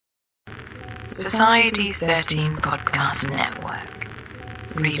Society 13 Podcast Network.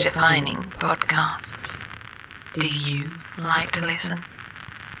 Redefining podcasts. Do you like to listen?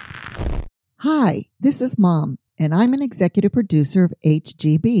 Hi, this is Mom, and I'm an executive producer of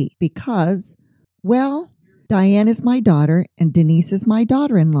HGB because, well, Diane is my daughter and Denise is my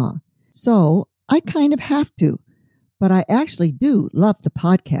daughter-in-law. So I kind of have to, but I actually do love the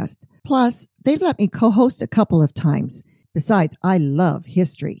podcast. Plus, they've let me co-host a couple of times. Besides, I love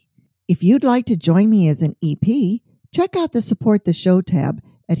history. If you'd like to join me as an EP, check out the Support the Show tab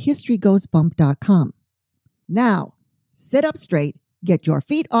at historygoesbump.com. Now, sit up straight, get your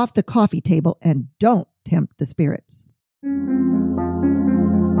feet off the coffee table, and don't tempt the spirits.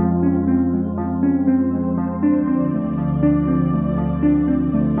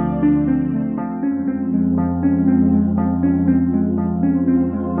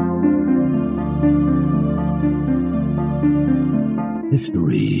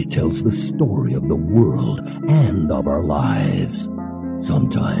 History tells the story of the world and of our lives.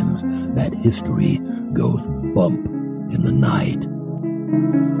 Sometimes that history goes bump in the night.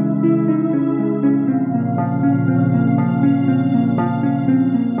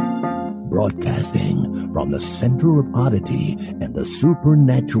 Broadcasting from the center of oddity and the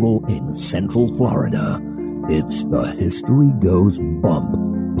supernatural in Central Florida, it's the History Goes Bump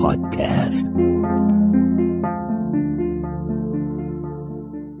podcast.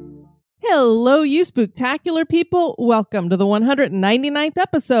 Hello, you spooktacular people. Welcome to the 199th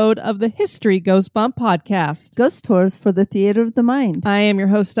episode of the History Goes Bump podcast. Ghost Tours for the Theater of the Mind. I am your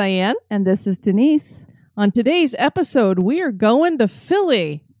host, Diane. And this is Denise. On today's episode, we are going to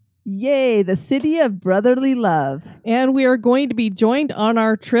Philly. Yay, the city of brotherly love. And we are going to be joined on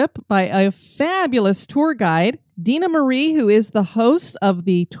our trip by a fabulous tour guide. Dina Marie, who is the host of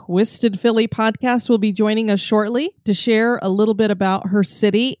the Twisted Philly podcast, will be joining us shortly to share a little bit about her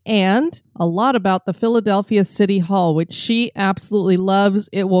city and a lot about the Philadelphia City Hall, which she absolutely loves.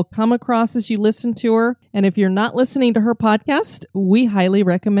 It will come across as you listen to her. And if you're not listening to her podcast, we highly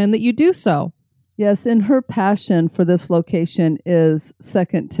recommend that you do so. Yes, and her passion for this location is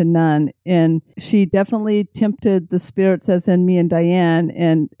second to none. And she definitely tempted the spirits, as in me and Diane,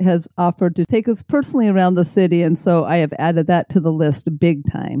 and has offered to take us personally around the city. And so I have added that to the list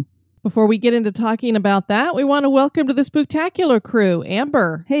big time. Before we get into talking about that, we want to welcome to the Spooktacular crew,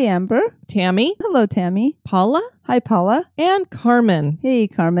 Amber. Hey, Amber. Tammy. Hello, Tammy. Paula. Hi, Paula. And Carmen. Hey,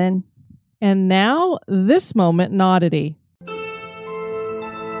 Carmen. And now, this moment in oddity.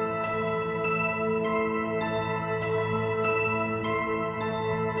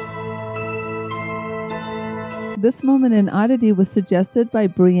 This moment in oddity was suggested by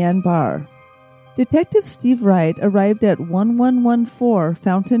Brianne Barr. Detective Steve Wright arrived at 1114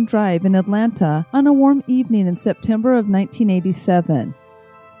 Fountain Drive in Atlanta on a warm evening in September of 1987.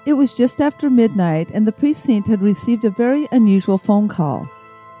 It was just after midnight, and the precinct had received a very unusual phone call.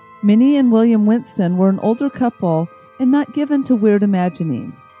 Minnie and William Winston were an older couple and not given to weird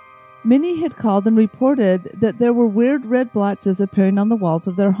imaginings. Minnie had called and reported that there were weird red blotches appearing on the walls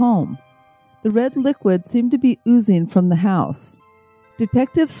of their home. The red liquid seemed to be oozing from the house.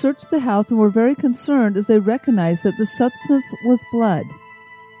 Detectives searched the house and were very concerned as they recognized that the substance was blood.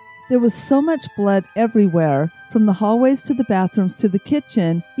 There was so much blood everywhere, from the hallways to the bathrooms to the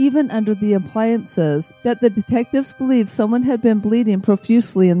kitchen, even under the appliances, that the detectives believed someone had been bleeding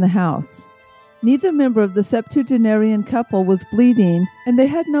profusely in the house. Neither member of the septuagenarian couple was bleeding, and they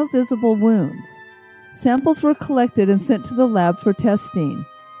had no visible wounds. Samples were collected and sent to the lab for testing.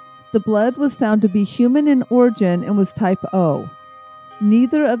 The blood was found to be human in origin and was type O.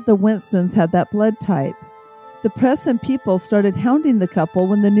 Neither of the Winstons had that blood type. The press and people started hounding the couple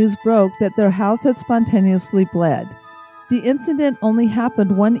when the news broke that their house had spontaneously bled. The incident only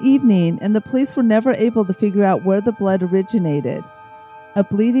happened one evening, and the police were never able to figure out where the blood originated. A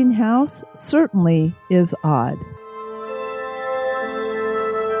bleeding house certainly is odd.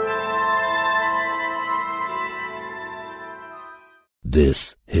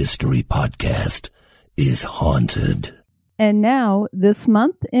 This history podcast is haunted. And now, this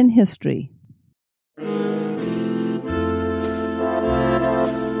month in history.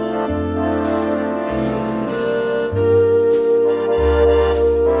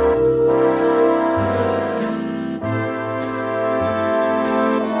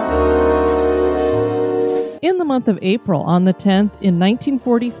 In the month of April, on the 10th, in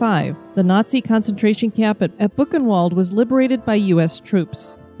 1945, the Nazi concentration camp at Buchenwald was liberated by U.S.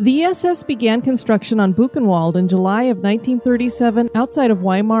 troops. The SS began construction on Buchenwald in July of 1937 outside of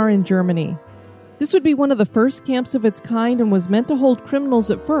Weimar in Germany. This would be one of the first camps of its kind and was meant to hold criminals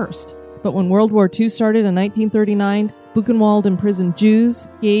at first. But when World War II started in 1939, Buchenwald imprisoned Jews,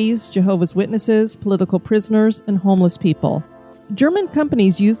 gays, Jehovah's Witnesses, political prisoners, and homeless people. German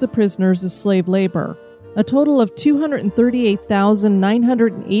companies used the prisoners as slave labor. A total of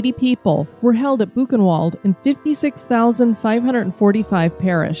 238,980 people were held at Buchenwald and 56,545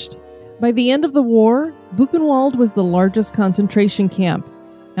 perished. By the end of the war, Buchenwald was the largest concentration camp.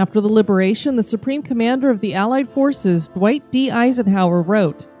 After the liberation, the Supreme Commander of the Allied Forces, Dwight D. Eisenhower,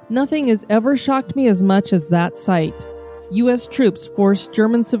 wrote, "Nothing has ever shocked me as much as that sight." U.S. troops forced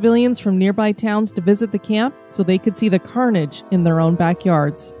German civilians from nearby towns to visit the camp so they could see the carnage in their own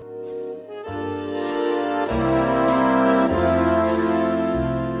backyards.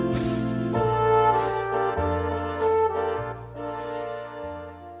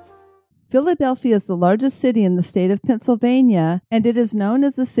 Philadelphia is the largest city in the state of Pennsylvania, and it is known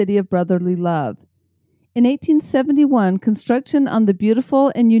as the City of Brotherly Love. In 1871, construction on the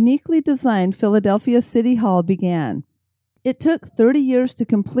beautiful and uniquely designed Philadelphia City Hall began. It took 30 years to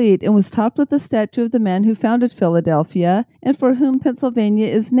complete and was topped with a statue of the man who founded Philadelphia and for whom Pennsylvania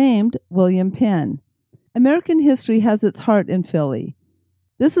is named, William Penn. American history has its heart in Philly.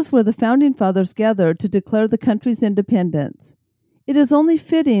 This is where the Founding Fathers gathered to declare the country's independence. It is only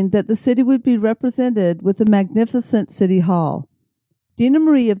fitting that the city would be represented with a magnificent City Hall. Dina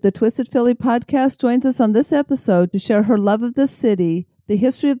Marie of the Twisted Philly podcast joins us on this episode to share her love of this city, the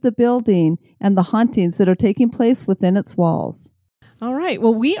history of the building, and the hauntings that are taking place within its walls. All right.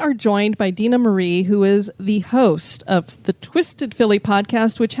 Well, we are joined by Dina Marie, who is the host of the Twisted Philly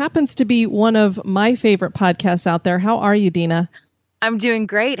podcast, which happens to be one of my favorite podcasts out there. How are you, Dina? I'm doing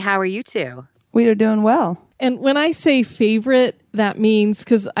great. How are you two? We are doing well. And when I say favorite, that means,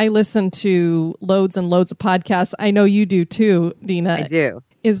 because I listen to loads and loads of podcasts, I know you do too, Dina. I do.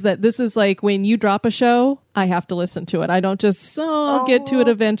 Is that this is like when you drop a show, I have to listen to it. I don't just, I'll get to it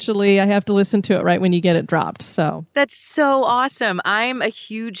eventually. I have to listen to it right when you get it dropped. So that's so awesome. I'm a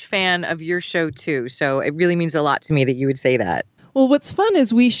huge fan of your show too. So it really means a lot to me that you would say that. Well, what's fun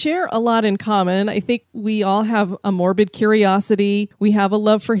is we share a lot in common. I think we all have a morbid curiosity. We have a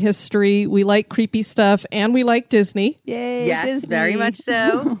love for history. We like creepy stuff, and we like Disney. Yay, yes, Disney. Very much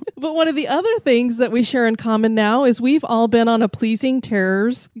so. But one of the other things that we share in common now is we've all been on a Pleasing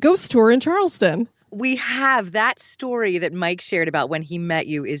Terrors ghost tour in Charleston. We have. That story that Mike shared about when he met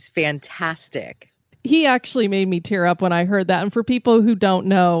you is fantastic. He actually made me tear up when I heard that. And for people who don't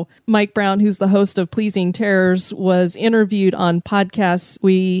know, Mike Brown, who's the host of Pleasing Terrors, was interviewed on podcasts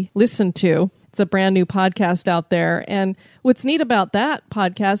we listened to. It's a brand new podcast out there. And what's neat about that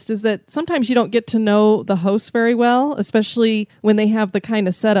podcast is that sometimes you don't get to know the host very well, especially when they have the kind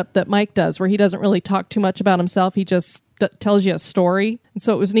of setup that Mike does, where he doesn't really talk too much about himself. He just tells you a story. And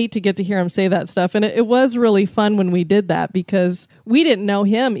so it was neat to get to hear him say that stuff. And it was really fun when we did that because we didn't know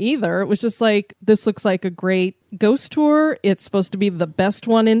him either. It was just like, this looks like a great ghost tour. It's supposed to be the best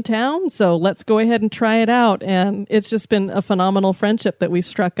one in town. So let's go ahead and try it out. And it's just been a phenomenal friendship that we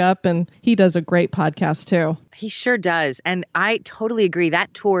struck up. And he does a great podcast too. He sure does. And I totally agree.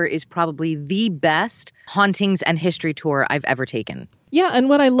 That tour is probably the best hauntings and history tour I've ever taken. Yeah, and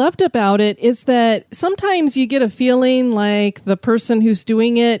what I loved about it is that sometimes you get a feeling like the person who's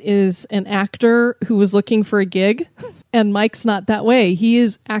doing it is an actor who was looking for a gig, and Mike's not that way. He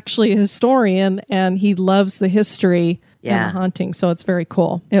is actually a historian, and he loves the history and the haunting, so it's very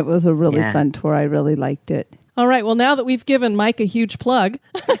cool. It was a really fun tour. I really liked it. All right, well, now that we've given Mike a huge plug.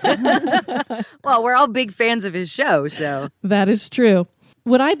 Well, we're all big fans of his show, so. That is true.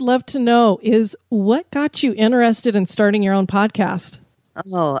 What I'd love to know is what got you interested in starting your own podcast?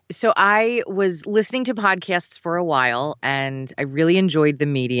 Oh, so I was listening to podcasts for a while and I really enjoyed the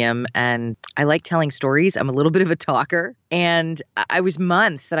medium and I like telling stories. I'm a little bit of a talker and I was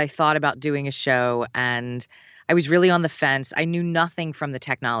months that I thought about doing a show and I was really on the fence. I knew nothing from the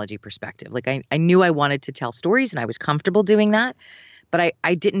technology perspective. Like I knew I wanted to tell stories and I was comfortable doing that, but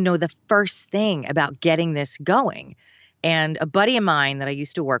I didn't know the first thing about getting this going. And a buddy of mine that I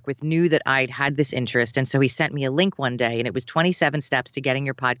used to work with knew that I'd had this interest. And so he sent me a link one day and it was 27 steps to getting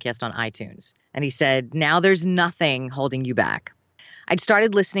your podcast on iTunes. And he said, now there's nothing holding you back. I'd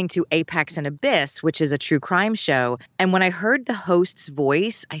started listening to Apex and Abyss, which is a true crime show. And when I heard the host's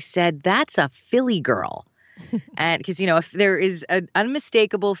voice, I said, that's a Philly girl. And because, you know, if there is an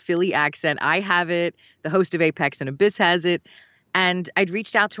unmistakable Philly accent, I have it. The host of Apex and Abyss has it. And I'd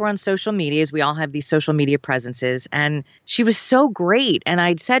reached out to her on social media, as we all have these social media presences. And she was so great. And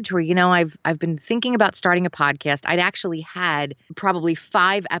I'd said to her, you know, I've been thinking about starting a podcast. I'd actually had probably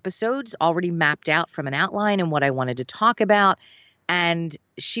 5 episodes already mapped out from an outline and what I wanted to talk about. And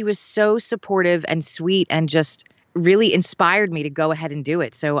she was so supportive and sweet and just really inspired me to go ahead and do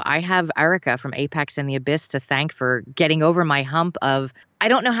it. So I have Erica from Apex and the Abyss to thank for getting over my hump of, I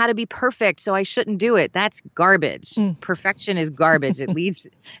don't know how to be perfect, so I shouldn't do it. That's garbage. Perfection is garbage. It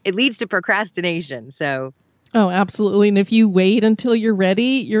leads to procrastination. So Oh, absolutely. And if you wait until you're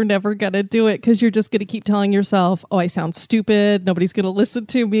ready, you're never going to do it because you're just going to keep telling yourself, oh, I sound stupid. Nobody's going to listen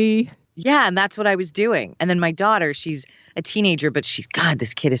to me. yeah, and that's what I was doing. And then my daughter, she's a teenager, but God,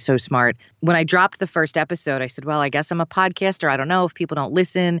 this kid is so smart. When I dropped the first episode, I said, well, I guess I'm a podcaster. I don't know if people don't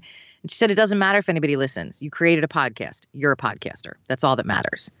listen. And she said, it doesn't matter if anybody listens. You created a podcast. You're a podcaster. That's all that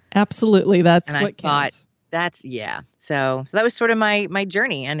matters. Absolutely. That's and what I thought, counts. that's, yeah. So that was sort of my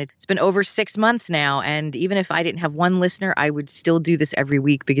journey. And it's been over 6 months now. And even if I didn't have one listener, I would still do this every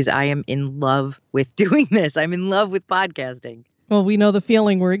week because I am in love with doing this. I'm in love with podcasting. Well, we know the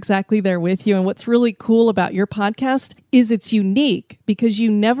feeling. We're exactly there with you. And what's really cool about your podcast is it's unique because you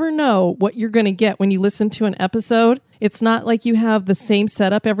never know what you're going to get when you listen to an episode. It's not like you have the same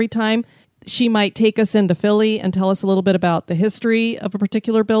setup every time. She might take us into Philly and tell us a little bit about the history of a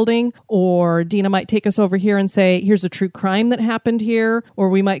particular building, or Dina might take us over here and say, here's a true crime that happened here, or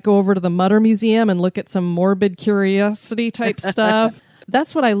we might go over to the Mutter Museum and look at some morbid curiosity type stuff.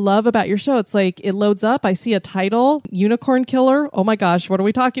 That's what I love about your show. It's like it loads up. I see a title, Unicorn Killer. Oh my gosh, what are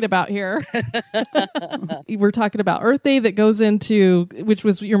we talking about here? We're talking about Earth Day that goes into, which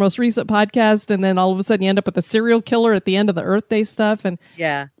was your most recent podcast. And then all of a sudden you end up with a serial killer at the end of the Earth Day stuff. And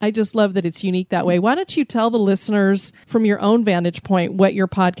yeah, I just love that it's unique that way. Why don't you tell the listeners from your own vantage point what your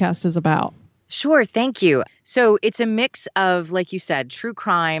podcast is about? Sure. Thank you. So it's a mix of, like you said, true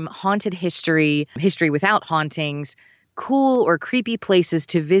crime, haunted history, history without hauntings, cool or creepy places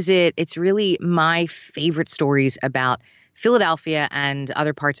to visit. It's really my favorite stories about Philadelphia and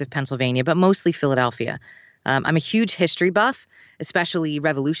other parts of Pennsylvania, but mostly Philadelphia. I'm a huge history buff, especially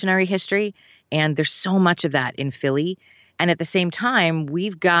Revolutionary history, and there's so much of that in Philly. And at the same time,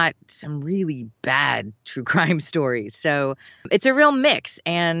 we've got some really bad true crime stories. So it's a real mix.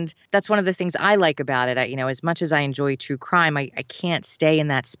 And that's one of the things I like about it. As much as I enjoy true crime, I can't stay in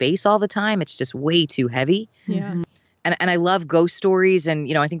that space all the time. It's just way too heavy. Yeah. And I love ghost stories.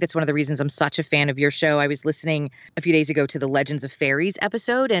 And, I think that's one of the reasons I'm such a fan of your show. I was listening a few days ago to the Legends of Fairies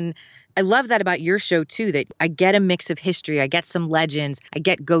episode. And I love that about your show, too, that I get a mix of history. I get some legends. I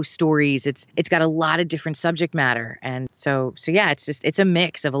get ghost stories. It's got a lot of different subject matter. And so yeah, it's a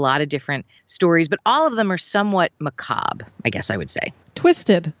mix of a lot of different stories. But all of them are somewhat macabre, I guess I would say.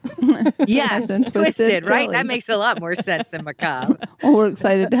 Twisted. Yes, twisted, right? Philly. That makes a lot more sense than macabre. Well, we're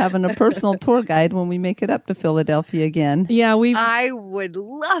excited to have a personal tour guide when we make it up to Philadelphia again. Yeah, I would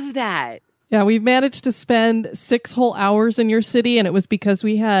love that. Yeah, we've managed to spend 6 whole hours in your city, and it was because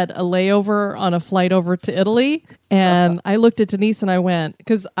we had a layover on a flight over to Italy. And I looked at Denise and I went,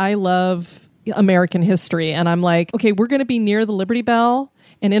 because I love American history, and I'm like, okay, we're going to be near the Liberty Bell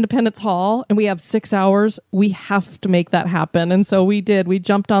and Independence Hall, and we have 6 hours. We have to make that happen. And so we did. We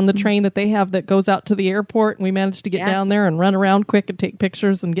jumped on the train that they have that goes out to the airport, and we managed to get down there and run around quick and take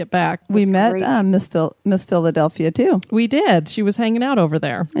pictures and get back. We met Miss Philadelphia, too. We did. She was hanging out over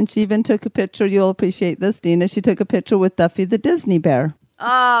there. And she even took a picture. You'll appreciate this, Dina. She took a picture with Duffy the Disney bear.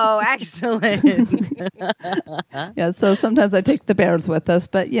 Oh, excellent. Yeah, so sometimes I take the bears with us,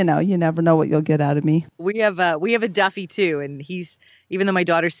 but you never know what you'll get out of me. We have a Duffy too, and even though my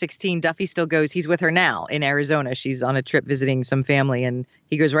daughter's 16, Duffy still goes. He's with her now in Arizona. She's on a trip visiting some family, and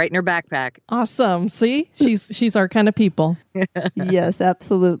he goes right in her backpack. Awesome. See, she's our kind of people. Yes,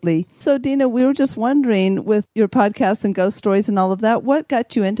 absolutely. So Dina, we were just wondering, with your podcast and ghost stories and all of that, what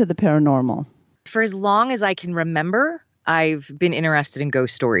got you into the paranormal? For as long as I can remember, I've been interested in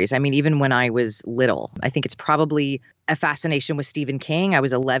ghost stories. I mean, even when I was little, I think it's probably a fascination with Stephen King. I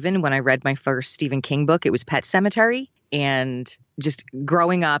was 11 when I read my first Stephen King book. It was Pet Sematary. And just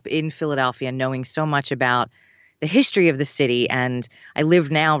growing up in Philadelphia, knowing so much about the history of the city. And I live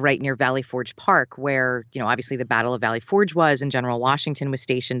now right near Valley Forge Park, where, obviously the Battle of Valley Forge was, and General Washington was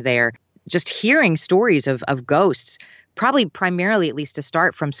stationed there. Just hearing stories of ghosts, probably primarily, at least to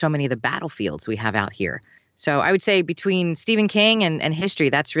start, from so many of the battlefields we have out here. So I would say between Stephen King and history,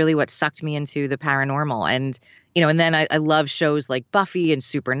 that's really what sucked me into the paranormal. And, and then I love shows like Buffy and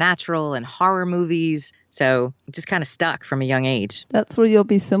Supernatural and horror movies. So just kind of stuck from a young age. That's where you'll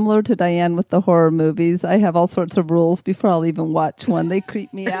be similar to Diane with the horror movies. I have all sorts of rules before I'll even watch one. They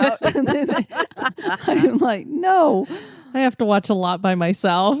creep me out. I'm like, no. I have to watch a lot by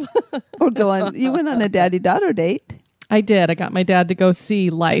myself. You went on a daddy-daughter date. I did. I got my dad to go see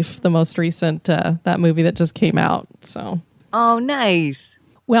Life, the most recent, that movie that just came out. So. Oh, nice.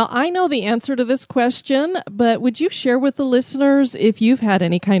 Well, I know the answer to this question, but would you share with the listeners if you've had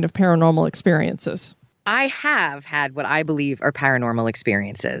any kind of paranormal experiences? I have had what I believe are paranormal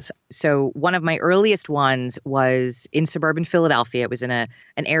experiences. So one of my earliest ones was in suburban Philadelphia. It was in an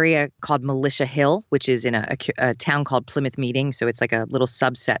area called Militia Hill, which is in a town called Plymouth Meeting. So it's like a little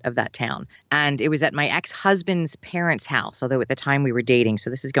subset of that town. And it was at my ex-husband's parents' house, although at the time we were dating. So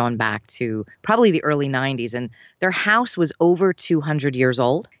this is going back to probably the early 90s. And their house was over 200 years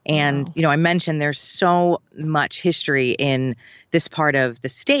old. And, Wow. you know, I mentioned there's so much history in this part of the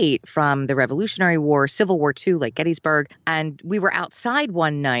state, from the Revolutionary War, Civil War II, like Gettysburg. And we were outside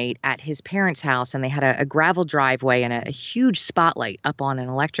one night at his parents' house, and they had a gravel driveway and a huge spotlight up on an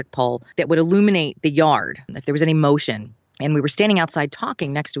electric pole that would illuminate the yard if there was any motion. And we were standing outside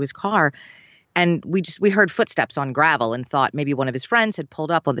talking next to his car, and we heard footsteps on gravel and thought maybe one of his friends had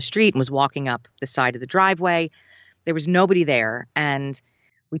pulled up on the street and was walking up the side of the driveway. There was nobody there, and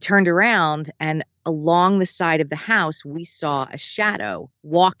we turned around, and along the side of the house, we saw a shadow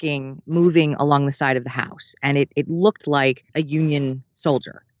moving along the side of the house. And it looked like a Union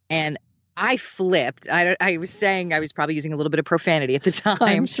soldier. And I flipped. I was saying I was probably using a little bit of profanity at the time.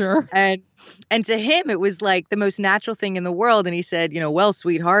 I'm sure. And to him, it was like the most natural thing in the world. And he said, well,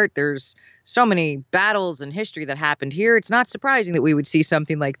 sweetheart, there's so many battles and history that happened here. It's not surprising that we would see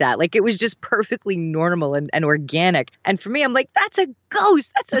something like that. Like, it was just perfectly normal and organic. And for me, I'm like, that's a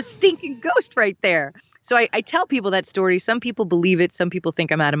ghost. That's a stinking ghost right there. So I tell people that story. Some people believe it. Some people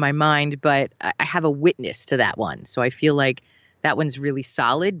think I'm out of my mind, but I have a witness to that one. So I feel like that one's really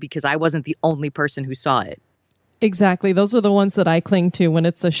solid because I wasn't the only person who saw it. Exactly. Those are the ones that I cling to when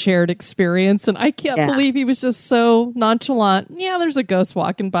it's a shared experience. And I can't believe he was just so nonchalant. Yeah, there's a ghost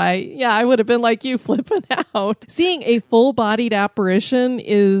walking by. Yeah, I would have been like you, flipping out. Seeing a full-bodied apparition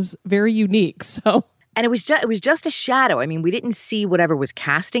is very unique. So, and it was just a shadow. I mean, we didn't see whatever was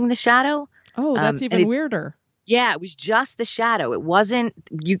casting the shadow. Oh, that's even weirder. Yeah, it was just the shadow. It wasn't,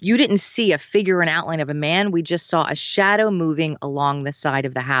 you didn't see a figure and outline of a man. We just saw a shadow moving along the side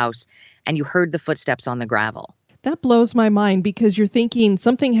of the house, and you heard the footsteps on the gravel. That blows my mind because you're thinking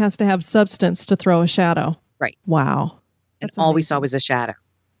something has to have substance to throw a shadow. Right. Wow. And all we saw was a shadow.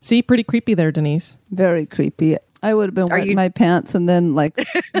 See, pretty creepy there, Denise. Very creepy. I would have been wetting my pants and then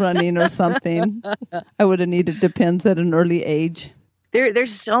running or something. I would have needed Depends at an early age.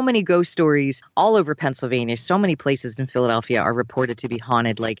 There's so many ghost stories all over Pennsylvania. So many places in Philadelphia are reported to be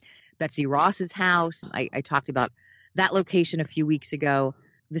haunted, like Betsy Ross's house. I talked about that location a few weeks ago.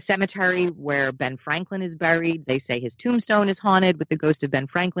 The cemetery where Ben Franklin is buried, they say his tombstone is haunted with the ghost of Ben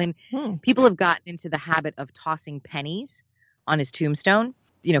Franklin. People have gotten into the habit of tossing pennies on his tombstone,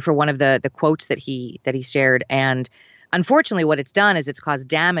 for one of the quotes that he shared. And unfortunately, what it's done is it's caused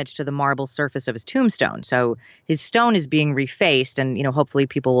damage to the marble surface of his tombstone. So his stone is being refaced, and hopefully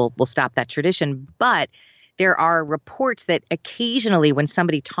people will stop that tradition. But there are reports that occasionally when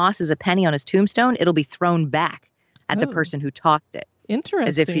somebody tosses a penny on his tombstone, it'll be thrown back at the person who tossed it.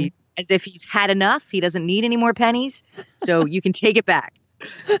 Interesting. As if he's had enough. He doesn't need any more pennies. So you can take it back.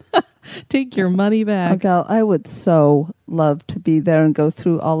 Take your money back. Oh, Gal, I would so love to be there and go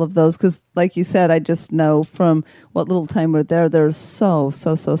through all of those because, like you said, I just know from what little time we're there, there's so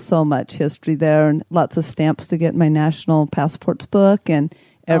much history there and lots of stamps to get in my national passports book and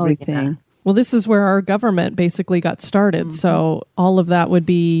everything. Oh, yeah. Well, this is where our government basically got started. So all of that would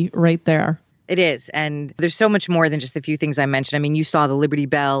be right there. It is. And there's so much more than just the few things I mentioned. I mean, you saw the Liberty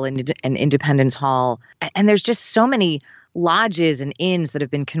Bell and Independence Hall. And there's just so many lodges and inns that have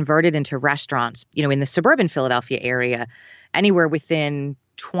been converted into restaurants, in the suburban Philadelphia area, anywhere within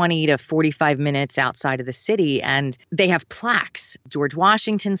 20 to 45 minutes outside of the city. And they have plaques. George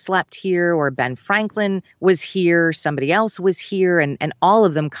Washington slept here, or Ben Franklin was here, somebody else was here. And all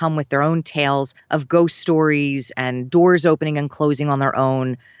of them come with their own tales of ghost stories and doors opening and closing on their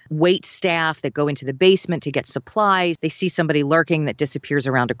own. Wait staff that go into the basement to get supplies. They see somebody lurking that disappears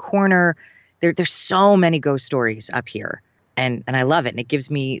around a corner. There's so many ghost stories up here. And I love it. And it gives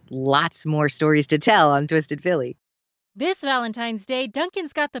me lots more stories to tell on Twisted Philly. This Valentine's Day,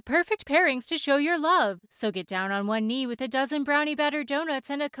 Dunkin's got the perfect pairings to show your love. So get down on one knee with a dozen brownie batter donuts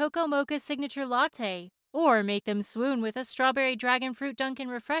and a Cocoa Mocha signature latte. Or make them swoon with a strawberry dragon fruit Dunkin'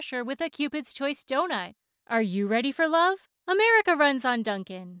 refresher with a Cupid's Choice donut. Are you ready for love? America runs on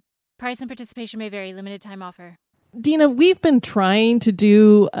Dunkin'. Price and participation may vary. Limited time offer. Dina, we've been trying to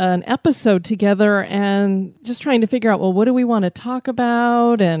do an episode together and just trying to figure out, well, what do we want to talk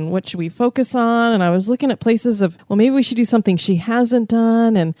about and what should we focus on? And I was looking at places of, well, maybe we should do something she hasn't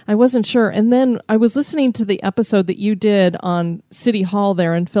done. And I wasn't sure. And then I was listening to the episode that you did on City Hall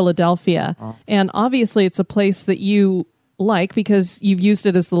there in Philadelphia. And obviously it's a place that you like because you've used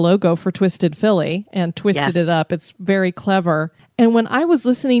it as the logo for Twisted Philly and twisted it up. It's very clever. And when I was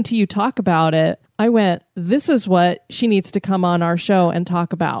listening to you talk about it, I went, this is what she needs to come on our show and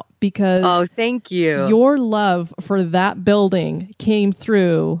talk about, because Oh, thank you. your love for that building came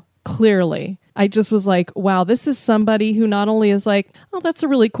through clearly. I just was like, wow, this is somebody who not only is like, oh, that's a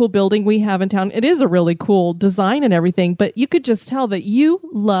really cool building we have in town. It is a really cool design and everything, but you could just tell that you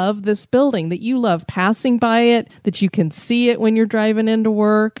love this building, that you love passing by it, that you can see it when you're driving into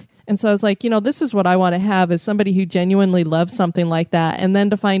work. And so I was like, this is what I want to have, is somebody who genuinely loves something like that. And then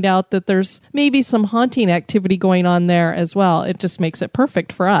to find out that there's maybe some haunting activity going on there as well, it just makes it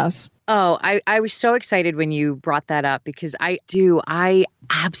perfect for us. Oh, I was so excited when you brought that up, because I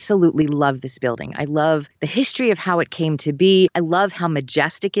absolutely love this building. I love the history of how it came to be. I love how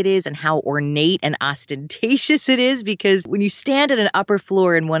majestic it is and how ornate and ostentatious it is, because when you stand at an upper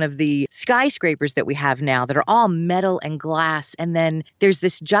floor in one of the skyscrapers that we have now that are all metal and glass, and then there's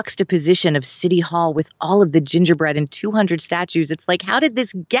this juxtaposition of City Hall with all of the gingerbread and 200 statues, it's like, how did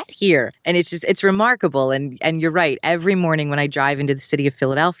this get here? And it's remarkable. And you're right. Every morning when I drive into the city of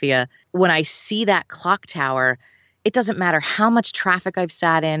Philadelphia, when I see that clock tower, it doesn't matter how much traffic I've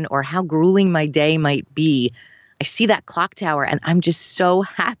sat in or how grueling my day might be. I see that clock tower and I'm just so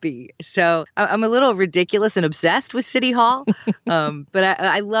happy. So I'm a little ridiculous and obsessed with City Hall. But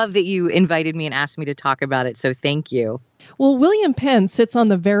I love that you invited me and asked me to talk about it. So thank you. Well, William Penn sits on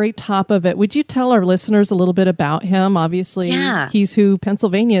the very top of it. Would you tell our listeners a little bit about him? Obviously, He's who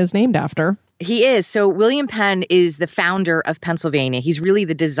Pennsylvania is named after. He is. So William Penn is the founder of Pennsylvania. He's really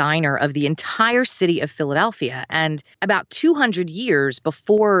the designer of the entire city of Philadelphia. And about 200 years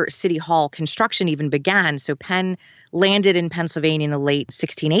before City Hall construction even began, so Penn landed in Pennsylvania in the late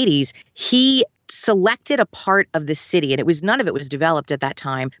 1680s, he selected a part of the city, and none of it was developed at that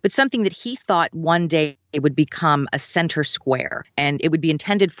time, but something that he thought one day it would become a center square, and it would be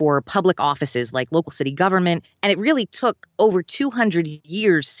intended for public offices like local city government. And it really took over 200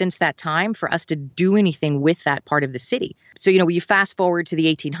 years since that time for us to do anything with that part of the city. So, when you fast forward to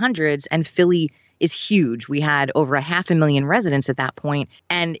the 1800s, and Philly is huge. We had over 500,000 residents at that point.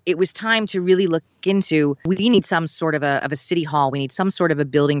 And it was time to really look into, we need some sort of a city hall. We need some sort of a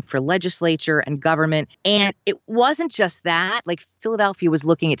building for legislature and government. And it wasn't just that. Like, Philadelphia was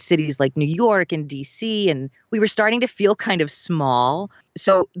looking at cities like New York and DC, and we were starting to feel kind of small.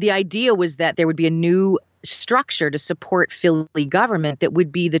 So the idea was that there would be a new structure to support Philly government that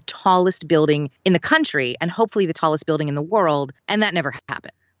would be the tallest building in the country and hopefully the tallest building in the world. And that never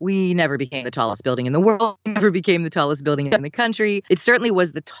happened. We never became the tallest building in the world, never became the tallest building in the country. It certainly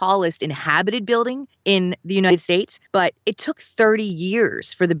was the tallest inhabited building in the United States, but it took 30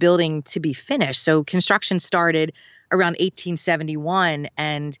 years for the building to be finished. So construction started around 1871,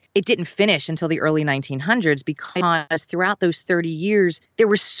 and it didn't finish until the early 1900s, because throughout those 30 years, there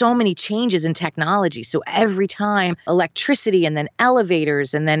were so many changes in technology. So every time electricity, and then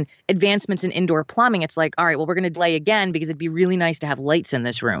elevators, and then advancements in indoor plumbing, it's like, all right, well, we're going to delay again because it'd be really nice to have lights in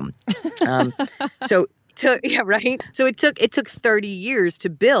this room. So it took 30 years to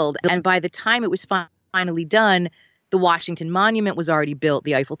build. And by the time it was finally done, the Washington Monument was already built.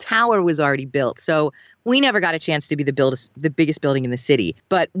 The Eiffel Tower was already built. So we never got a chance to be the biggest building in the city.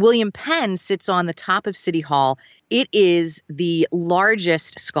 But William Penn sits on the top of City Hall. It is the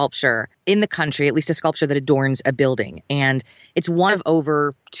largest sculpture in the country, at least a sculpture that adorns a building. And it's one of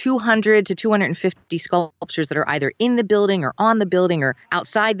over 200 to 250 sculptures that are either in the building or on the building or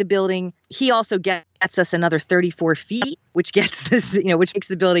outside the building. He also gets us another 34 feet, which gets this, which makes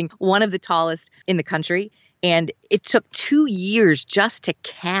the building one of the tallest in the country. And it took 2 years just to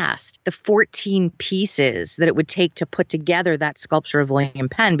cast the 14 pieces that it would take to put together that sculpture of William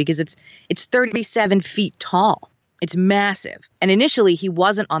Penn, because it's 37 feet tall. It's massive. And initially, he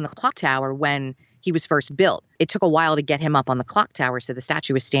wasn't on the clock tower when he was first built. It took a while to get him up on the clock tower, so the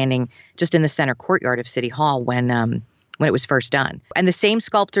statue was standing just in the center courtyard of City Hall when it was first done. And the same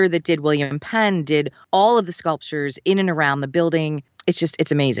sculptor that did William Penn did all of the sculptures in and around the building.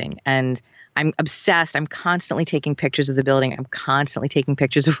 It's amazing. And I'm obsessed. I'm constantly taking pictures of the building. I'm constantly taking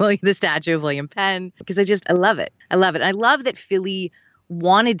pictures of the statue of William Penn, because I love it. I love it. I love that Philly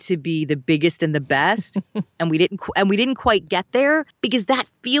wanted to be the biggest and the best, and we didn't quite get there, because that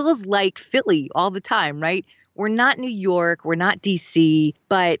feels like Philly all the time, right? We're not New York, we're not DC,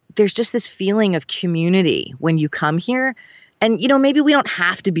 but there's just this feeling of community when you come here. And maybe we don't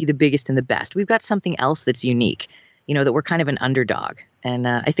have to be the biggest and the best. We've got something else that's unique. That we're kind of an underdog. And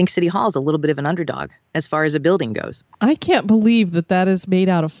I think City Hall is a little bit of an underdog as far as a building goes. I can't believe that is made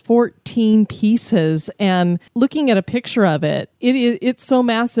out of 14 16 pieces. And looking at a picture of it, it's so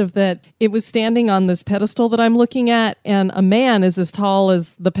massive that it was standing on this pedestal that I'm looking at, and a man is as tall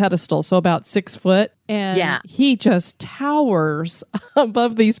as the pedestal, so about 6 foot. And he just towers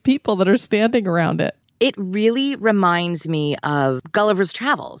above these people that are standing around it. It really reminds me of Gulliver's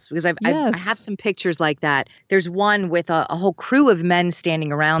Travels, because I have some pictures like that. There's one with a whole crew of men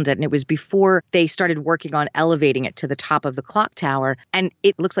standing around it, and it was before they started working on elevating it to the top of the clock tower. And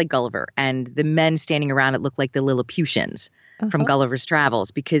it looks like Gulliver, and the men standing around it look like the Lilliputians from Gulliver's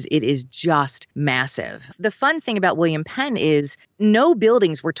Travels, because it is just massive. The fun thing about William Penn is no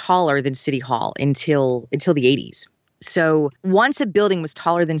buildings were taller than City Hall until the 80s. So once a building was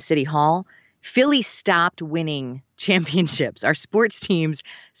taller than City Hall, Philly stopped winning championships. Our sports teams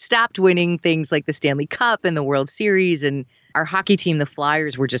stopped winning things like the Stanley Cup and the World Series. And our hockey team, the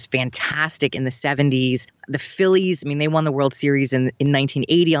Flyers, were just fantastic in the 70s. The Phillies, I mean, they won the World Series in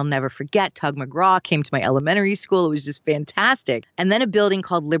 1980. I'll never forget. Tug McGraw came to my elementary school. It was just fantastic. And then a building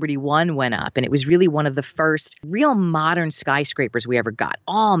called Liberty One went up. And it was really one of the first real modern skyscrapers we ever got,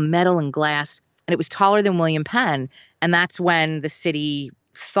 all metal and glass. And it was taller than William Penn. And that's when the city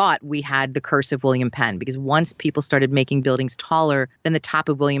thought we had the curse of William Penn, because once people started making buildings taller than the top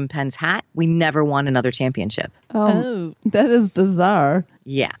of William Penn's hat, we never won another championship. Oh, that is bizarre.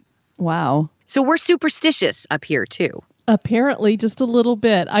 Yeah. Wow. So we're superstitious up here too. Apparently, just a little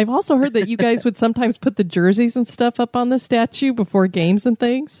bit. I've also heard that you guys would sometimes put the jerseys and stuff up on the statue before games and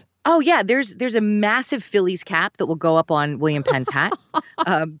things. Oh yeah, there's a massive Phillies cap that will go up on William Penn's hat.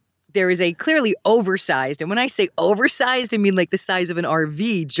 There is a clearly oversized, and when I say oversized, I mean like the size of an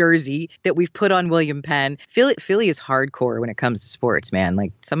RV jersey that we've put on William Penn. Philly is hardcore when it comes to sports, man.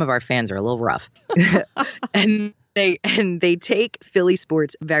 Like, some of our fans are a little rough. and they take Philly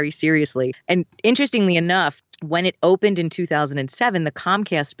sports very seriously. And interestingly enough, when it opened in 2007, the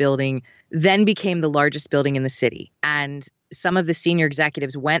Comcast building then became the largest building in the city. And some of the senior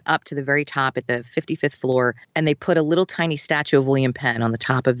executives went up to the very top at the 55th floor, and they put a little tiny statue of William Penn on the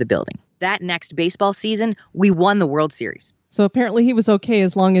top of the building. That next baseball season, we won the World Series. So apparently he was okay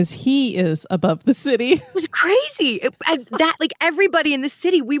as long as he is above the city. It was crazy. Everybody in the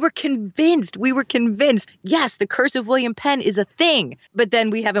city, we were convinced. Yes, the curse of William Penn is a thing. But then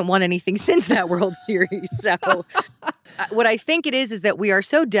we haven't won anything since that World Series. So what I think it is that we are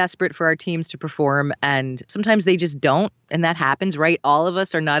so desperate for our teams to perform, and sometimes they just don't. And that happens, right? All of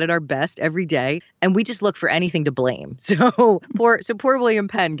us are not at our best every day, and we just look for anything to blame. So poor William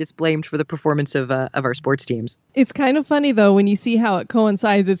Penn gets blamed for the performance of our sports teams. It's kind of funny, though, when you see how it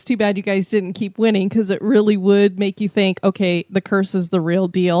coincides. It's too bad you guys didn't keep winning, because it really would make you think, okay, the curse is the real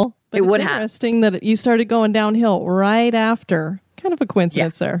deal. But it would have. It's interesting that you started going downhill right after. Kind of a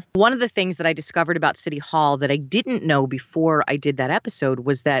coincidence there. One of the things that I discovered about City Hall that I didn't know before I did that episode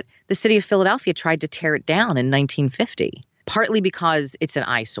was that the city of Philadelphia tried to tear it down in 1950, partly because it's an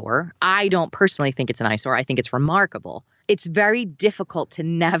eyesore. I don't personally think it's an eyesore. I think it's remarkable. It's very difficult to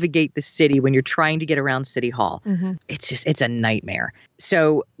navigate the city when you're trying to get around City Hall. Mm-hmm. It's a nightmare.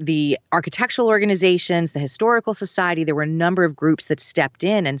 So the architectural organizations, the historical society, there were a number of groups that stepped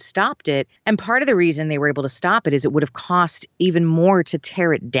in and stopped it. And part of the reason they were able to stop it is it would have cost even more to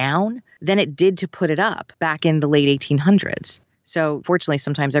tear it down than it did to put it up back in the late 1800s. So fortunately,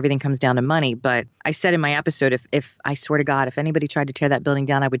 sometimes everything comes down to money. But I said in my episode, if I swear to God, if anybody tried to tear that building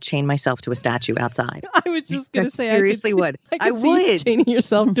down, I would chain myself to a statue outside. I was just going to say, seriously would. I would. Chaining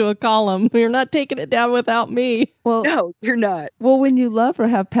yourself to a column. You're not taking it down without me. Well, no, you're not. Well, when you love or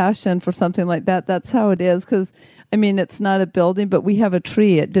have passion for something like that, that's how it is. Because I mean, it's not a building, but we have a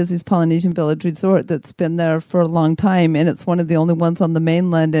tree at Disney's Polynesian Village Resort that's been there for a long time, and it's one of the only ones on the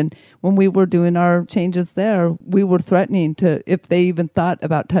mainland. And when we were doing our changes there, we were threatening to, if they even thought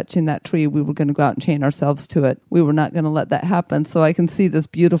about touching that tree, we were going to go out and chain ourselves to it. We were not going to let that happen. So I can see this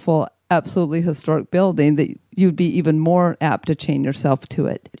beautiful, absolutely historic building that you'd be even more apt to chain yourself to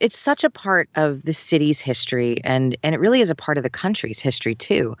it. It's such a part of the city's history, and it really is a part of the country's history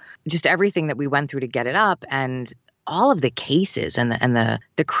too. Just everything that we went through to get it up, and all of the cases and the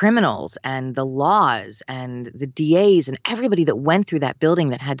criminals and the laws and the DAs and everybody that went through that building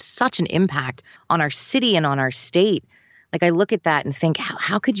that had such an impact on our city and on our state. Like, I look at that and think,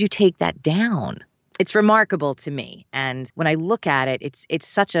 how could you take that down? It's remarkable to me. And when I look at it, it's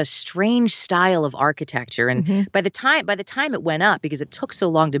such a strange style of architecture. And by the time it went up, because it took so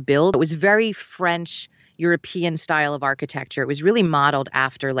long to build, it was very French, European style of architecture. It was really modeled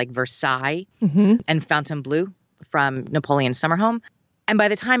after like Versailles and Fontainebleau from Napoleon's summer home. And by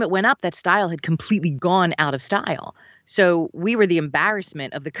the time it went up, that style had completely gone out of style. So we were the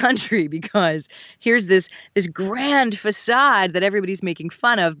embarrassment of the country because here's this grand facade that everybody's making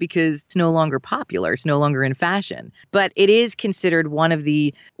fun of because it's no longer popular. It's no longer in fashion. But it is considered one of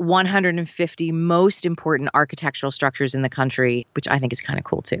the 150 most important architectural structures in the country, which I think is kind of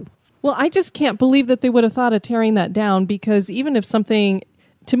cool too. Well, I just can't believe that they would have thought of tearing that down, because even if something,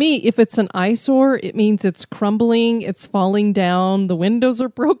 to me, if it's an eyesore, it means it's crumbling, it's falling down, the windows are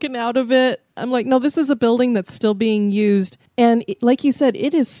broken out of it. I'm like, no, this is a building that's still being used. And like you said,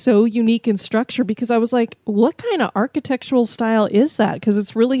 it is so unique in structure, because I was like, what kind of architectural style is that? Because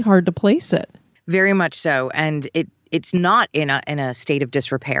it's really hard to place it. Very much so. And it's not in a state of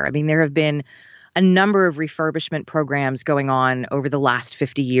disrepair. I mean, there have been a number of refurbishment programs going on over the last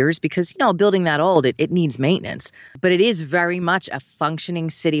 50 years because, a building that old, it needs maintenance. But it is very much a functioning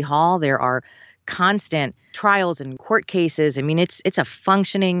city hall. There are constant trials and court cases. I mean, it's a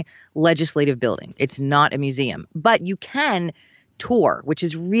functioning legislative building. It's not a museum. But you can tour, which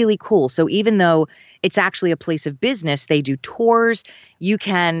is really cool. So even though it's actually a place of business, they do tours. You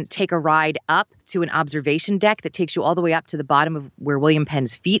can take a ride up to an observation deck that takes you all the way up to the bottom of where William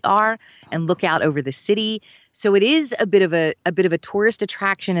Penn's feet are and look out over the city. So it is a bit of a tourist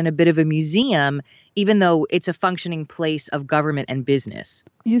attraction and a bit of a museum, even though it's a functioning place of government and business.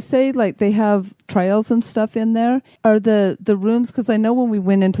 You say like they have trials and stuff in there. Are the rooms, because I know when we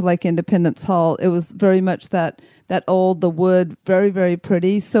went into like Independence Hall, it was very much that old, the wood, very, very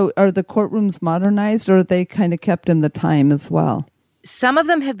pretty. So are the courtrooms modernized, or are they kind of kept in the time as well? Some of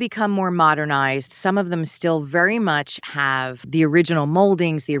them have become more modernized. Some of them still very much have the original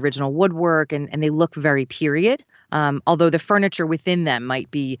moldings, the original woodwork, and they look very period. Although the furniture within them might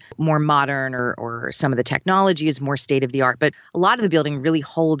be more modern or some of the technology is more state of the art. But a lot of the building really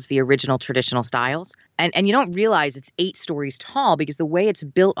holds the original traditional styles. And you don't realize it's 8 stories tall because the way it's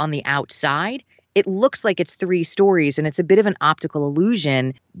built on the outside, it looks like it's 3 stories, and it's a bit of an optical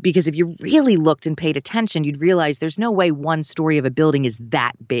illusion because if you really looked and paid attention, you'd realize there's no way 1 story of a building is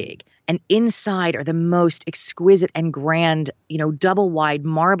that big. And inside are the most exquisite and grand, double wide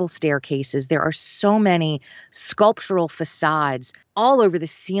marble staircases. There are so many sculptural facades all over the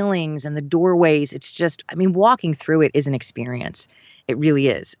ceilings and the doorways. It's just, walking through it is an experience. It really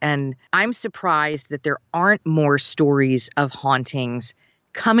is. And I'm surprised that there aren't more stories of hauntings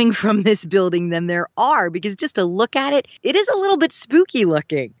coming from this building than there are, because just to look at it, it is a little bit spooky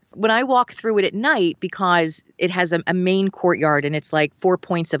looking. When I walk through it at night, because it has a main courtyard and it's like 4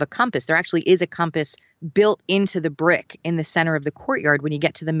 points of a compass, there actually is a compass built into the brick in the center of the courtyard when you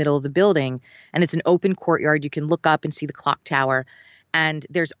get to the middle of the building. And it's an open courtyard. You can look up and see the clock tower. And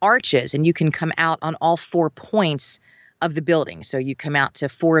there's arches, and you can come out on all 4 points of the building. So you come out to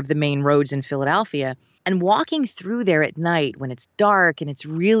 4 of the main roads in Philadelphia. And walking through there at night when it's dark and it's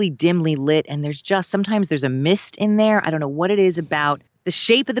really dimly lit, and sometimes there's a mist in there. I don't know what it is about the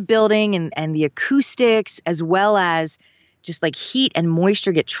shape of the building and the acoustics, as well as just like heat and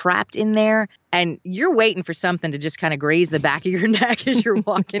moisture get trapped in there. And you're waiting for something to just kind of graze the back of your neck as you're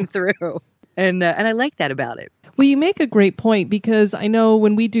walking through. And I like that about it. Well, you make a great point, because I know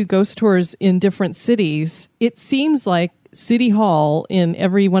when we do ghost tours in different cities, it seems like City Hall in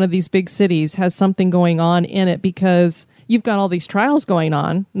every one of these big cities has something going on in it, because you've got all these trials going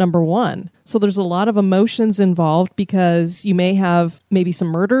on, number one. So there's a lot of emotions involved, because you may have maybe some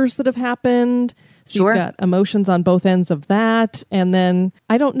murders that have happened. So Sure. You've got emotions on both ends of that. And then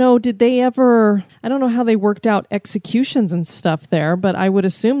I don't know how they worked out executions and stuff there, but I would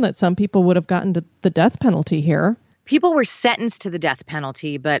assume that some people would have gotten to the death penalty here. People were sentenced to the death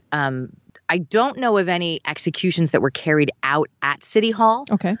penalty, but I don't know of any executions that were carried out at City Hall.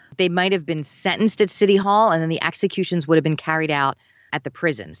 Okay. They might have been sentenced at City Hall, and then the executions would have been carried out at the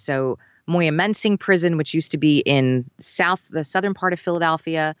prison. So Moyamensing Prison, which used to be in the southern part of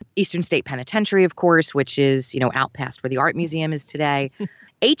Philadelphia, Eastern State Penitentiary, of course, which is, out past where the Art Museum is today.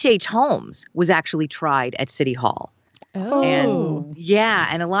 H.H. Holmes was actually tried at City Hall. Oh.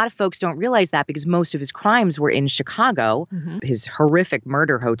 And a lot of folks don't realize that because most of his crimes were in Chicago. Mm-hmm. His horrific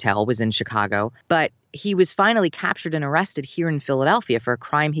murder hotel was in Chicago, but he was finally captured and arrested here in Philadelphia for a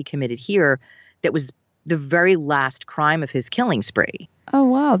crime he committed here that was the very last crime of his killing spree. Oh,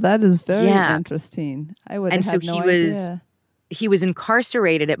 wow. That is very interesting. I would have had no idea. He was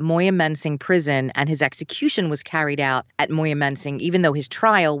incarcerated at Moyamensing Prison, and his execution was carried out at Moyamensing, even though his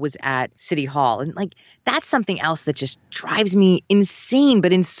trial was at City Hall. And that's something else that just drives me insane,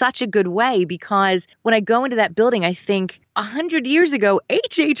 but in such a good way, because when I go into that building, I think, 100 years ago,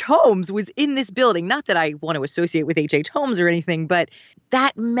 H.H. Holmes was in this building. Not that I want to associate with H.H. Holmes or anything, but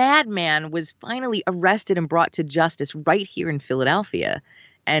that madman was finally arrested and brought to justice right here in Philadelphia.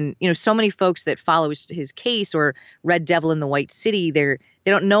 And, so many folks that follow his case or read Devil in the White City, they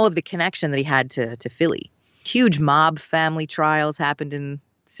don't know of the connection that he had to Philly. Huge mob family trials happened in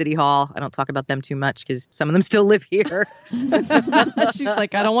City Hall. I don't talk about them too much because some of them still live here. She's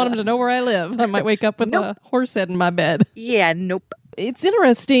like, I don't want them to know where I live. I might wake up with a horse head in my bed. Yeah, nope. It's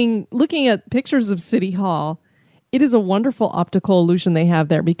interesting looking at pictures of City Hall. It is a wonderful optical illusion they have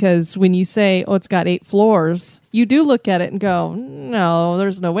there because when you say, it's got 8 floors, you do look at it and go, no,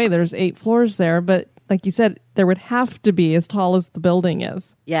 there's no way there's 8 floors there. But like you said, there would have to be as tall as the building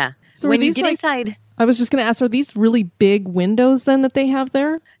is. Yeah. So when you get inside... I was just going to ask, are these really big windows then that they have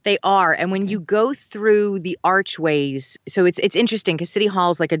there? They are. And when you go through the archways, so it's interesting because City Hall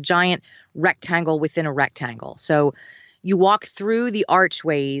is like a giant rectangle within a rectangle. So you walk through the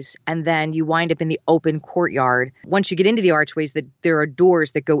archways and then you wind up in the open courtyard. Once you get into the archways, there are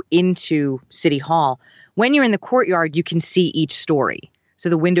doors that go into City Hall. When you're in the courtyard, you can see each story. So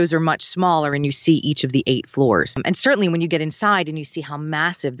the windows are much smaller and you see each of the 8 floors. And certainly when you get inside and you see how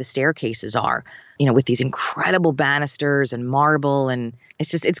massive the staircases are, with these incredible banisters and marble, and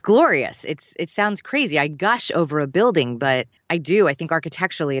it's glorious. It sounds crazy. I gush over a building, but I do. I think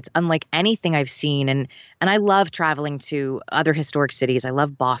architecturally it's unlike anything I've seen. And I love traveling to other historic cities. I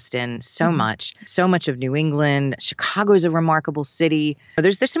love Boston so much of New England. Chicago is a remarkable city.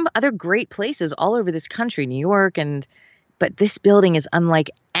 There's some other great places all over this country, New York, but this building is unlike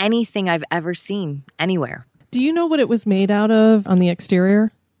anything I've ever seen anywhere. Do you know what it was made out of on the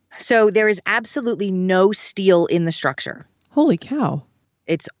exterior? So there is absolutely no steel in the structure. Holy cow.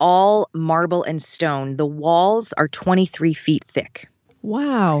 It's all marble and stone. The walls are 23 feet thick.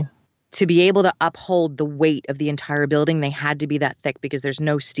 Wow. To be able to uphold the weight of the entire building, they had to be that thick because there's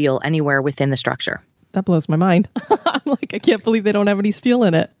no steel anywhere within the structure. That blows my mind. I'm like, I can't believe they don't have any steel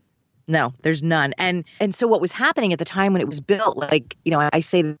in it. No, there's none. And so what was happening at the time when it was built, I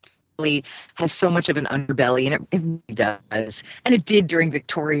say that Philly has so much of an underbelly, and it really does. And it did during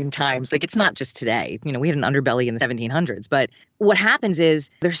Victorian times. It's not just today. We had an underbelly in the 1700s. But what happens is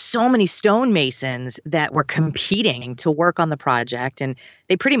there's so many stonemasons that were competing to work on the project, and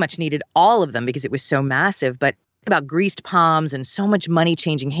they pretty much needed all of them because it was so massive. But about greased palms and so much money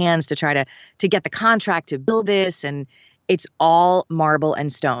changing hands to try to get the contract to build this, and it's all marble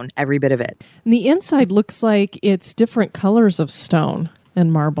and stone, every bit of it. And the inside looks like it's different colors of stone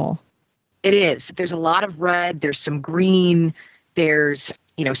and marble. It is. There's a lot of red. There's some green. There's,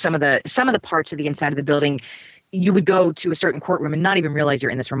 some of the parts of the inside of the building. You would go to a certain courtroom and not even realize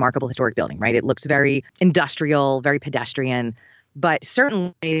you're in this remarkable historic building, right? It looks very industrial, very pedestrian. But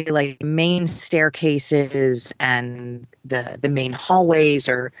certainly, main staircases and the main hallways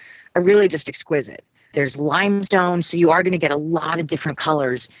are really just exquisite. There's limestone, so you are going to get a lot of different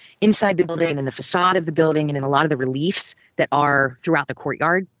colors inside the building and the facade of the building and in a lot of the reliefs that are throughout the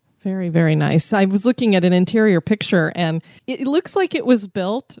courtyard. Very, very nice. I was looking at an interior picture, and it looks like it was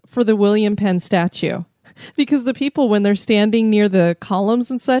built for the William Penn statue because the people, when they're standing near the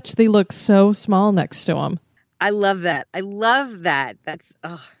columns and such, they look so small next to them. I love that. That's,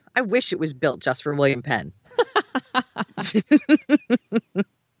 I wish it was built just for William Penn.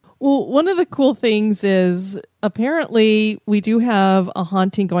 Well, one of the cool things is apparently we do have a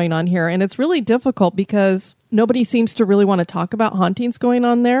haunting going on here, and it's really difficult because nobody seems to really want to talk about hauntings going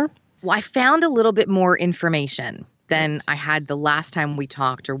on there. Well, I found a little bit more information than I had the last time we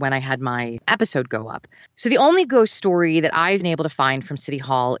talked or when I had my episode go up. So the only ghost story that I've been able to find from City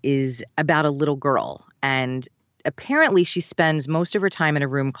Hall is about a little girl, and apparently she spends most of her time in a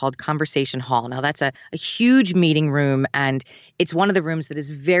room called Conversation Hall. Now, that's a huge meeting room, and it's one of the rooms that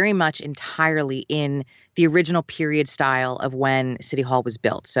is very much entirely in the original period style of when City Hall was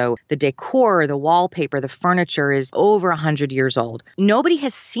built. So the decor, the wallpaper, the furniture is over 100 years old. Nobody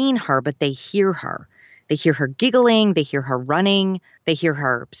has seen her, but they hear her. They hear her giggling, they hear her running, they hear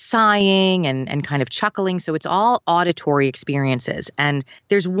her sighing and kind of chuckling. So it's all auditory experiences. And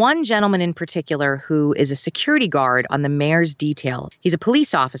there's one gentleman in particular who is a security guard on the mayor's detail. He's a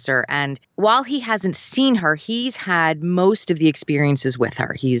police officer. And while he hasn't seen her, he's had most of the experiences with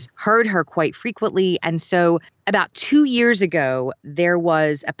her. He's heard her quite frequently. And so about 2 years ago, there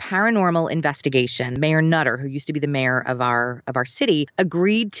was a paranormal investigation. Mayor Nutter, who used to be the mayor of our city,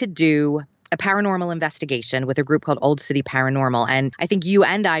 agreed to do a paranormal investigation with a group called Old City Paranormal. And I think you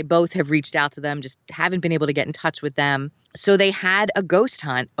and I both have reached out to them, just haven't been able to get in touch with them. So they had a ghost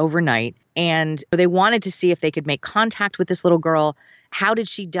hunt overnight, and they wanted to see if they could make contact with this little girl. How did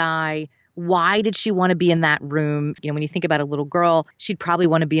she die? Why did she want to be in that room? You know, when you think about a little girl, she'd probably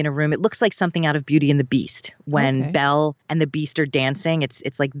want to be in a room. It looks like something out of Beauty and the Beast when Belle and the Beast are dancing.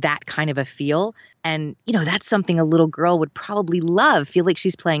 It's like that kind of a feel. And, you know, that's something a little girl would probably love, feel like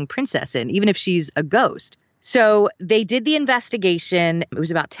she's playing princess in, even if she's a ghost. So they did the investigation. It was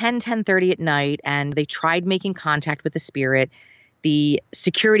about 10:30 at night, and they tried making contact with the spirit. The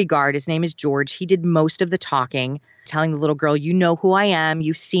security guard, his name is George, he did most of the talking, telling the little girl, you know who I am.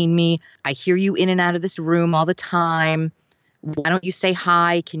 You've seen me. I hear you in and out of this room all the time. Why don't you say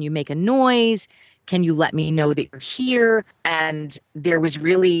hi? Can you make a noise? Can you let me know that you're here? And there was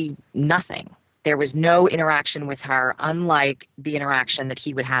really nothing. There was no interaction with her, unlike the interaction that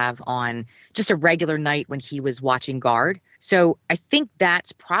he would have on just a regular night when he was watching guard. So I think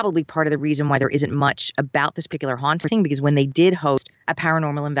that's probably part of the reason why there isn't much about this particular haunting, because when they did host a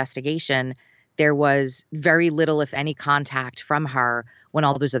paranormal investigation, there was very little, if any, contact from her when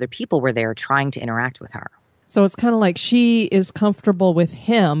all those other people were there trying to interact with her. So it's kind of like she is comfortable with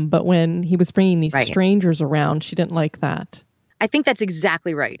him, but when he was bringing these strangers around, she didn't like that. I think that's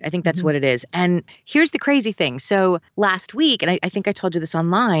exactly right. I think that's what it is. And here's the crazy thing. So last week, and I think I told you this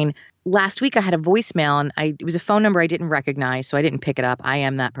online, last week I had a voicemail, and it was a phone number I didn't recognize, so I didn't pick it up. I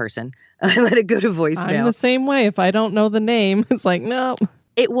am that person. I let it go to voicemail. I'm the same way. If I don't know the name, it's like, no.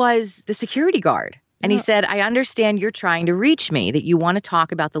 It was the security guard. And he said, I understand you're trying to reach me, that you want to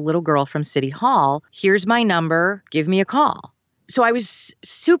talk about the little girl from City Hall. Here's my number. Give me a call. So I was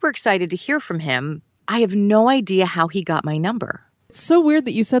super excited to hear from him. I have no idea how he got my number. It's so weird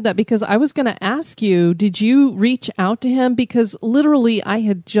that you said that, because I was going to ask you, did you reach out to him? Because literally I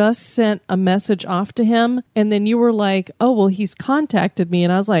had just sent a message off to him, and then you were like, oh, well, he's contacted me.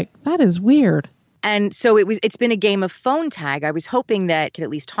 And I was like, that is weird. And so it's been a game of phone tag. I was hoping that I could at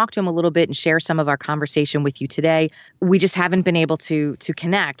least talk to him a little bit and share some of our conversation with you today. We just haven't been able to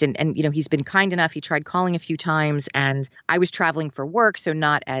connect. And you know, he's been kind enough. He tried calling a few times, and I was traveling for work, so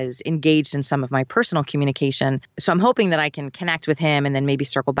not as engaged in some of my personal communication. So I'm hoping that I can connect with him and then maybe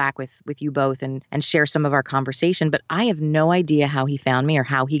circle back with you both and share some of our conversation. But I have no idea how he found me or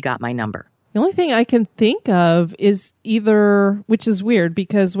how he got my number. The only thing I can think of is either, which is weird,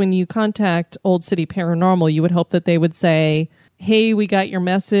 because when you contact Old City Paranormal, you would hope that they would say, hey, we got your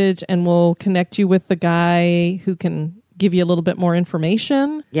message and we'll connect you with the guy who can give you a little bit more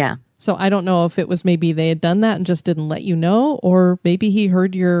information. Yeah. So I don't know if it was maybe they had done that and just didn't let you know, or maybe he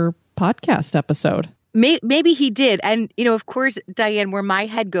heard your podcast episode. Maybe he did. And, you know, of course, Diane, where my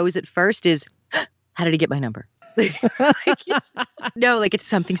head goes at first is, how did he get my number? It's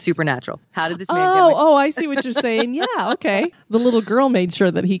something supernatural. How did this man get my... Oh, I see what you're saying. Yeah, okay. The little girl made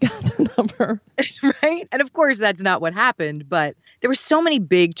sure that he got the number. Right? And of course, that's not what happened. But there were so many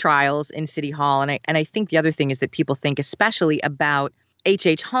big trials in City Hall. And I think the other thing is that people think especially about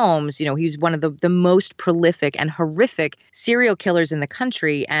H.H. Holmes. You know, he's one of the most prolific and horrific serial killers in the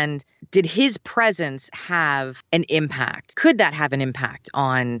country. And did his presence have an impact? Could that have an impact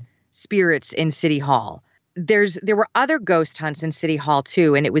on spirits in City Hall? There were other ghost hunts in City Hall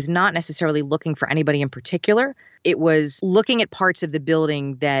too, and it was not necessarily looking for anybody in particular. It was looking at parts of the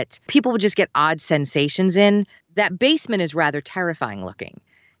building that people would just get odd sensations in. That basement is rather terrifying looking.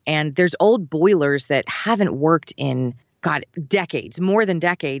 And there's old boilers that haven't worked in, God, decades, more than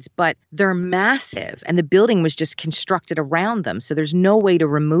decades, but they're massive. And the building was just constructed around them. So there's no way to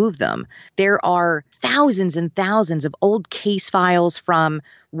remove them. There are thousands and thousands of old case files from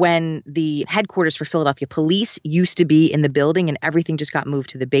when the headquarters for Philadelphia Police used to be in the building and everything just got moved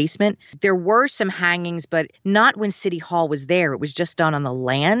to the basement. There were some hangings, but not when City Hall was there. It was just done on the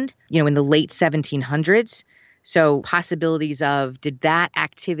land, you know, in the late 1700s. So possibilities of, did that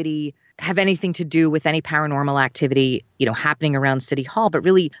activity have anything to do with any paranormal activity, you know, happening around City Hall? But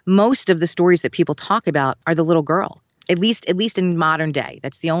really, most of the stories that people talk about are the little girl, at least in modern day.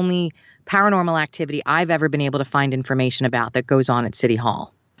 That's the only paranormal activity I've ever been able to find information about that goes on at City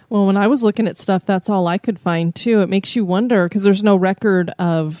Hall. Well, when I was looking at stuff, that's all I could find too. It makes you wonder, because there's no record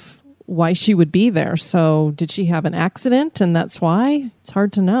of why she would be there. So did she have an accident and that's why? It's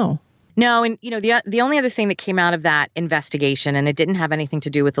hard to know. No, and you know, the only other thing that came out of that investigation, and it didn't have anything to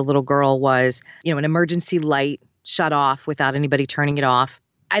do with the little girl, was, you know, an emergency light shut off without anybody turning it off.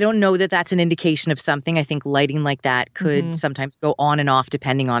 I don't know that that's an indication of something. I think lighting like that could sometimes go on and off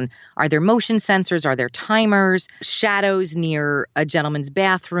depending on, are there motion sensors, are there timers, shadows near a gentleman's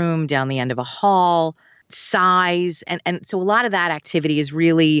bathroom, down the end of a hall, size. And so a lot of that activity is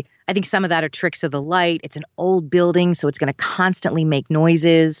really, I think some of that are tricks of the light. It's an old building, so it's going to constantly make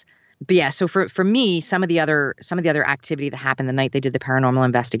noises. But yeah, so for me, some of the other activity that happened the night they did the paranormal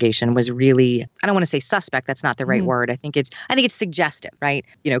investigation was really, I don't want to say suspect, that's not the right word. I think it's suggestive, right?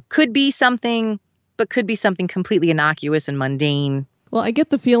 Could be something, but could be something completely innocuous and mundane. Well, I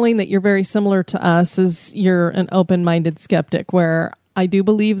get the feeling that you're very similar to us, as you're an open-minded skeptic, where I do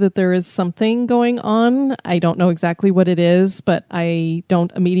believe that there is something going on. I don't know exactly what it is, but I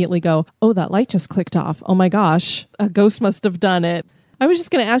don't immediately go, oh, that light just clicked off. Oh my gosh, a ghost must have done it. I was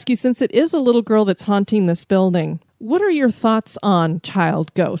just going to ask you, since it is a little girl that's haunting this building, what are your thoughts on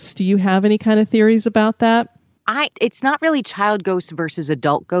child ghosts? Do you have any kind of theories about that? It's not really child ghosts versus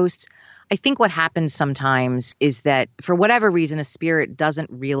adult ghosts. I think what happens sometimes is that for whatever reason, a spirit doesn't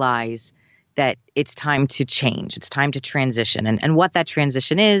realize that it's time to change. It's time to transition. And what that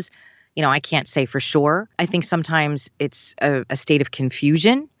transition is, I can't say for sure. I think sometimes it's a state of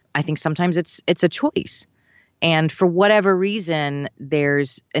confusion. I think sometimes it's a choice. And for whatever reason,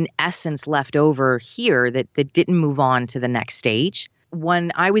 there's an essence left over here that didn't move on to the next stage.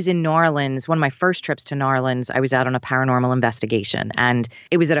 When I was in New Orleans, one of my first trips to New Orleans, I was out on a paranormal investigation. And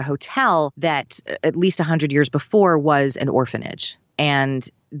it was at a hotel that at least 100 years before was an orphanage. And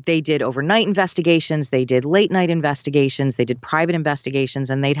they did overnight investigations, they did late night investigations, they did private investigations,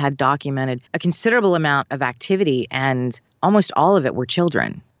 and they'd had documented a considerable amount of activity. And almost all of it were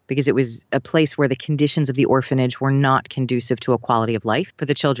children, because it was a place where the conditions of the orphanage were not conducive to a quality of life for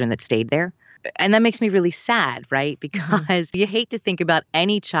the children that stayed there. And that makes me really sad, right? Because you hate to think about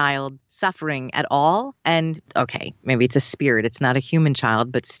any child suffering at all. And okay, maybe it's a spirit, it's not a human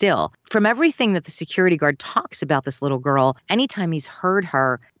child, but still, from everything that the security guard talks about this little girl, anytime he's heard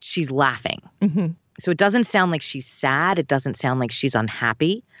her, she's laughing. So it doesn't sound like she's sad. It doesn't sound like she's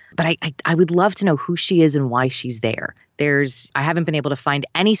unhappy. But I would love to know who she is and why she's there. I haven't been able to find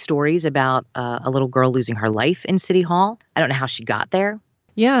any stories about a little girl losing her life in City Hall. I don't know how she got there.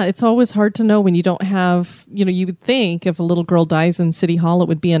 Yeah, it's always hard to know when you don't have, you would think if a little girl dies in City Hall, it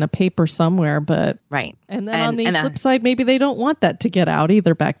would be in a paper somewhere, but... Right. And then on the flip side, maybe they don't want that to get out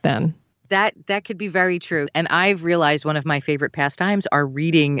either back then. That could be very true. And I've realized one of my favorite pastimes are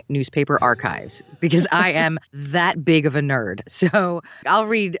reading newspaper archives, because I am that big of a nerd. So I'll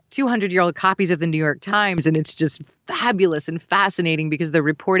read 200-year-old copies of the New York Times, and it's just fabulous and fascinating because the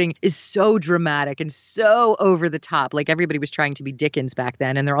reporting is so dramatic and so over the top. Like everybody was trying to be Dickens back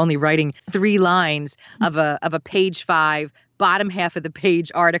then, and they're only writing 3 lines of a page 5 bottom half of the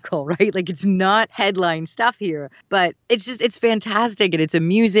page article, right? Like it's not headline stuff here, but it's fantastic and it's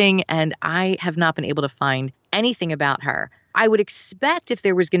amusing. And I have not been able to find anything about her. I would expect if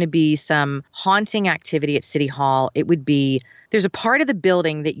there was going to be some haunting activity at City Hall, it would be, there's a part of the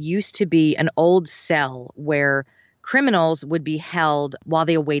building that used to be an old cell where criminals would be held while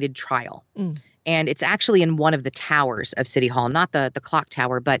they awaited trial. And it's actually in one of the towers of City Hall, not the clock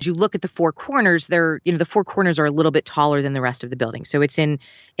tower, but you look at the 4 corners, the 4 corners are a little bit taller than the rest of the building. So it's in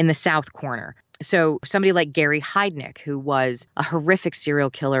the south corner. So somebody like Gary Heidnik, who was a horrific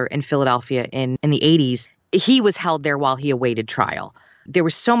serial killer in Philadelphia in the 80s, he was held there while he awaited trial. There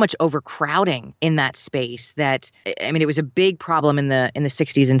was so much overcrowding in that space that, I mean, it was a big problem in the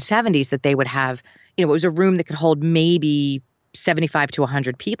 60s and 70s that they would have, it was a room that could hold maybe 75 to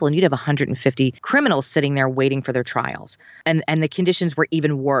 100 people, and you'd have 150 criminals sitting there waiting for their trials. And the conditions were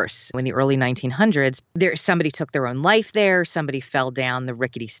even worse. In the early 1900s, somebody took their own life there, somebody fell down the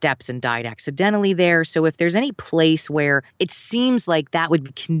rickety steps and died accidentally there. So if there's any place where it seems like that would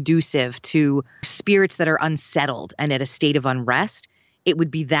be conducive to spirits that are unsettled and at a state of unrest, it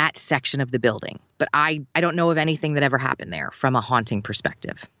would be that section of the building. But I don't know of anything that ever happened there from a haunting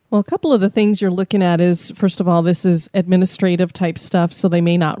perspective. Well, a couple of the things you're looking at is, first of all, this is administrative type stuff, so they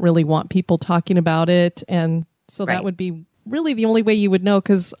may not really want people talking about it. And so that would be really the only way you would know,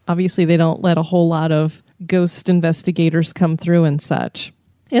 because obviously they don't let a whole lot of ghost investigators come through and such.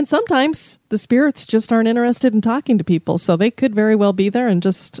 And sometimes the spirits just aren't interested in talking to people, so they could very well be there and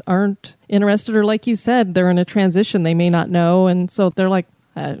just aren't interested. Or like you said, they're in a transition, they may not know, and so they're like,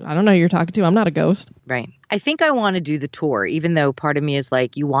 I don't know who you're talking to. I'm not a ghost. Right. I think I want to do the tour, even though part of me is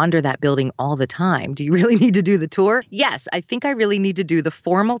like, you wander that building all the time. Do you really need to do the tour? Yes, I think I really need to do the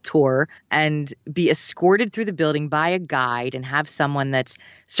formal tour and be escorted through the building by a guide and have someone that's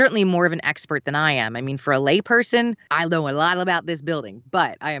certainly more of an expert than I am. I mean, for a layperson, I know a lot about this building,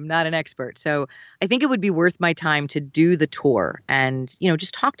 but I am not an expert. So I think it would be worth my time to do the tour and,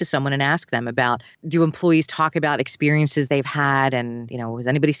 just talk to someone and ask them about, do employees talk about experiences they've had? And, has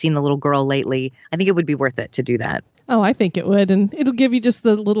anybody seen the little girl lately? I think it would be worth it to do that. Oh, I think it would. And it'll give you just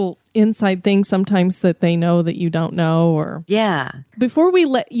the little inside things sometimes that they know that you don't know. Or Yeah. Before we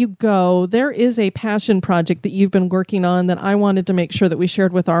let you go, there is a passion project that you've been working on that I wanted to make sure that we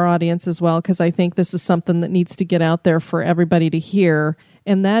shared with our audience as well, because I think this is something that needs to get out there for everybody to hear.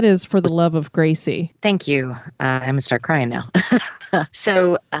 And that is For the Love of Gracie. Thank you. I'm going to start crying now.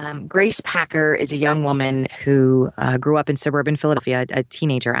 So Grace Packer is a young woman who grew up in suburban Philadelphia, a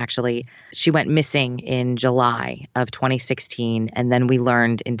teenager, actually. She went missing in July of 2016, and then we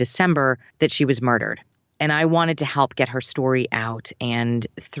learned in December that she was murdered. And I wanted to help get her story out. And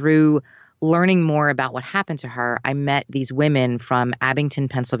through learning more about what happened to her, I met these women from Abington,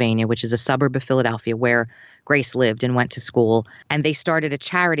 Pennsylvania, which is a suburb of Philadelphia where Grace lived and went to school. And they started a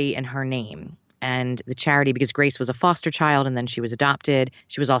charity in her name. And the charity, because Grace was a foster child and then she was adopted,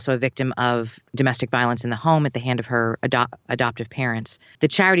 she was also a victim of domestic violence in the home at the hand of her adoptive parents. The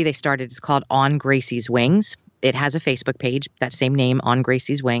charity they started is called On Gracie's Wings. It has a Facebook page, that same name, On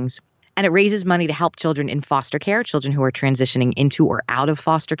Gracie's Wings. And it raises money to help children in foster care, children who are transitioning into or out of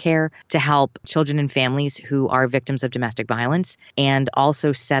foster care, to help children and families who are victims of domestic violence, and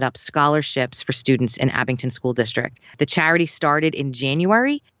also set up scholarships for students in Abington School District. The charity started in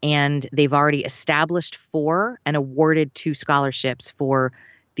January, and they've already established 4 and awarded 2 scholarships for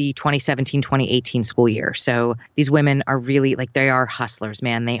the 2017-2018 school year. So these women are really, they are hustlers,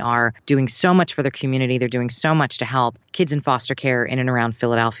 man. They are doing so much for their community. They're doing so much to help kids in foster care in and around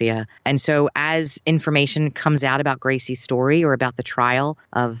Philadelphia. And so as information comes out about Gracie's story or about the trial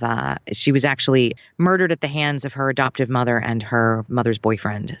of, she was actually murdered at the hands of her adoptive mother and her mother's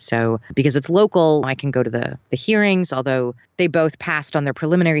boyfriend. So because it's local, I can go to the hearings, although they both passed on their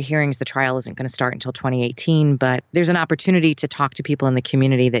preliminary hearings. The trial isn't going to start until 2018, but there's an opportunity to talk to people in the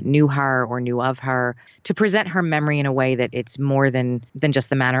community that knew her or knew of her, to present her memory in a way that it's more than just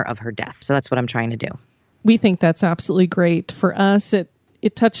the manner of her death. So that's what I'm trying to do. We think that's absolutely great. For us, it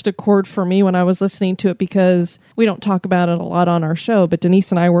touched a chord for me when I was listening to it, because we don't talk about it a lot on our show, but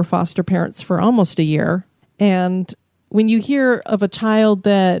Denise and I were foster parents for almost a year. And when you hear of a child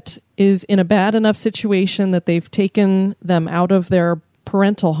that is in a bad enough situation that they've taken them out of their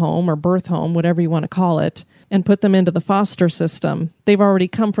parental home or birth home, whatever you want to call it, and put them into the foster system, they've already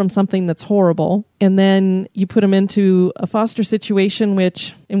come from something that's horrible. And then you put them into a foster situation,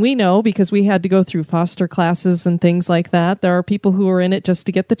 which, and we know because we had to go through foster classes and things like that, there are people who are in it just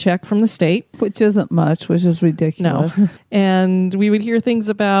to get the check from the state. Which isn't much, which is ridiculous. No. And we would hear things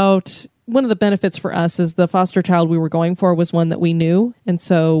about, one of the benefits for us is the foster child we were going for was one that we knew. And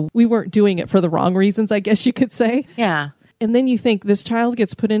so we weren't doing it for the wrong reasons, I guess you could say. Yeah. And then you think this child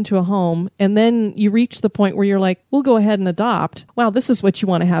gets put into a home, and then you reach the point where you're like, we'll go ahead and adopt. Wow, this is what you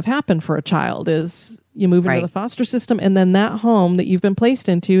want to have happen for a child, is you move into the foster system, and then that home that you've been placed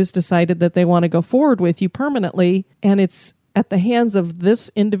into has decided that they want to go forward with you permanently, and it's at the hands of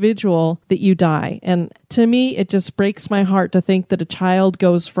this individual that you die. And to me, it just breaks my heart to think that a child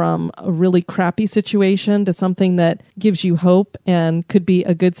goes from a really crappy situation to something that gives you hope and could be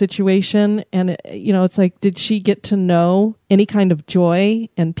a good situation. And, it's like, did she get to know any kind of joy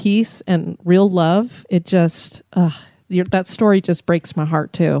and peace and real love? It just, that story just breaks my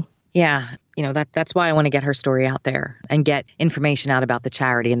heart too. Yeah. That's why I want to get her story out there and get information out about the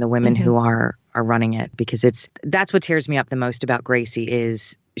charity and the women who are running it, because that's what tears me up the most about Gracie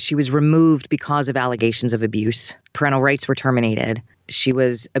is she was removed because of allegations of abuse. Parental rights were terminated. She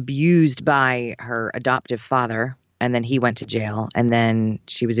was abused by her adoptive father, and then he went to jail, and then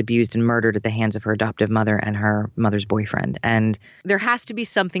she was abused and murdered at the hands of her adoptive mother and her mother's boyfriend. And there has to be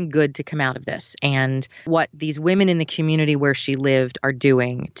something good to come out of this. And what these women in the community where she lived are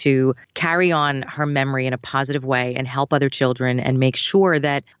doing to carry on her memory in a positive way and help other children and make sure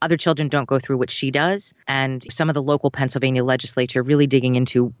that other children don't go through what she does. And some of the local Pennsylvania legislature really digging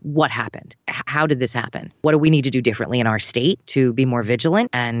into what happened. How did this happen? What do we need to do differently in our state to be more vigilant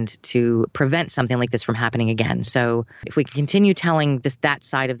and to prevent something like this from happening again? So if we can continue telling that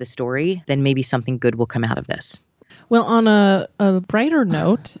side of the story, then maybe something good will come out of this. Well, on a brighter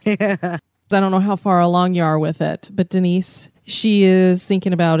note, I don't know how far along you are with it, but Denise, she is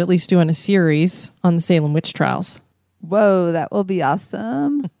thinking about at least doing a series on the Salem witch trials. Whoa, that will be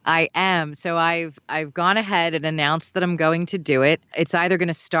awesome. I am. So I've gone ahead and announced that I'm going to do it. It's either going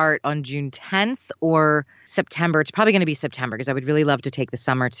to start on June 10th or September. It's probably going to be September because I would really love to take the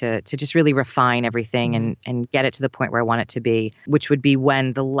summer to just really refine everything and get it to the point where I want it to be, which would be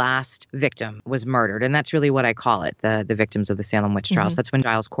when the last victim was murdered. And that's really what I call it, the victims of the Salem witch trials. That's when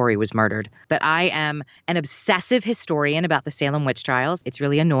Giles Corey was murdered. But I am an obsessive historian about the Salem witch trials. It's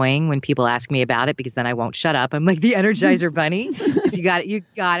really annoying when people ask me about it because then I won't shut up. I'm like the Energizer Bunny. You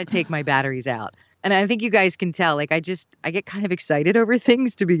got to take my batteries out. And I think you guys can tell, like, I get kind of excited over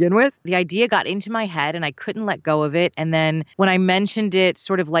things to begin with. The idea got into my head and I couldn't let go of it. And then when I mentioned it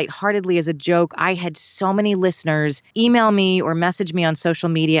sort of lightheartedly as a joke, I had so many listeners email me or message me on social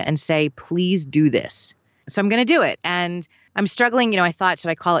media and say, please do this. So I'm going to do it. And I'm struggling. I thought,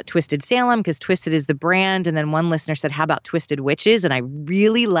 should I call it Twisted Salem? Because Twisted is the brand. And then one listener said, how about Twisted Witches? And I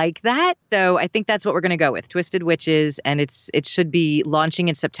really like that. So I think that's what we're going to go with, Twisted Witches. And it should be launching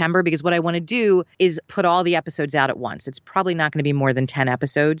in September, because what I want to do is put all the episodes out at once. It's probably not going to be more than 10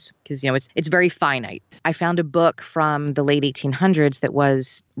 episodes because, it's very finite. I found a book from the late 1800s that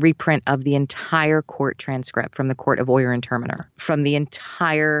was reprint of the entire court transcript from the Court of Oyer and Terminer, from the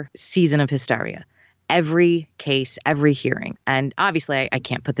entire season of Hysteria. Every case, every hearing. And obviously I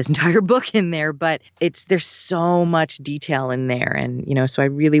can't put this entire book in there, but there's so much detail in there. And, so I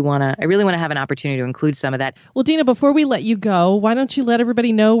really want to have an opportunity to include some of that. Well, Dina, before we let you go, why don't you let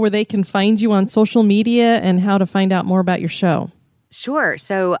everybody know where they can find you on social media and how to find out more about your show? Sure.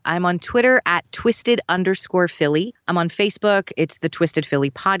 So I'm on Twitter at Twisted_Philly. I'm on Facebook. It's the Twisted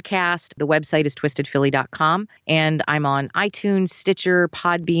Philly Podcast. The website is twistedphilly.com. And I'm on iTunes, Stitcher,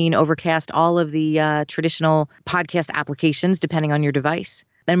 Podbean, Overcast, all of the traditional podcast applications, depending on your device.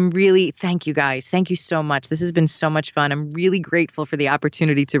 Thank you guys. Thank you so much. This has been so much fun. I'm really grateful for the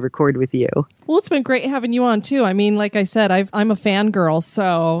opportunity to record with you. Well, it's been great having you on too. I mean, like I said, I'm a fangirl,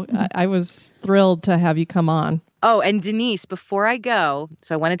 so I was thrilled to have you come on. Oh, and Denise, before I go,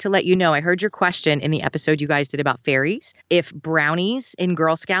 so I wanted to let you know, I heard your question in the episode you guys did about fairies. If brownies in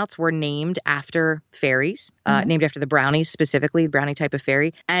Girl Scouts were named after fairies, named after the brownies specifically, the brownie type of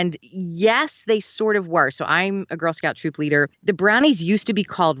fairy. And yes, they sort of were. So I'm a Girl Scout troop leader. The brownies used to be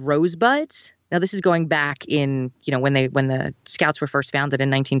called rosebuds. Now, this is going back in, when the Scouts were first founded in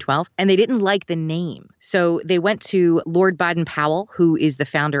 1912, and they didn't like the name. So they went to Lord Baden-Powell, who is the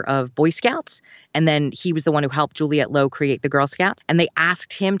founder of Boy Scouts, and then he was the one who helped Juliette Lowe create the Girl Scouts, and they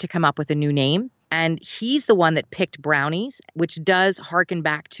asked him to come up with a new name. And he's the one that picked brownies, which does harken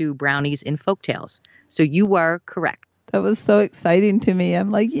back to brownies in folktales. So you were correct. That was so exciting to me.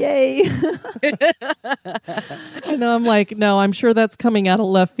 I'm like, yay. I know. I'm like, no, I'm sure that's coming out of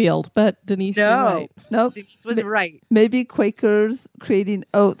left field. But Denise, you're right. Nope. Denise was right. Maybe Quakers creating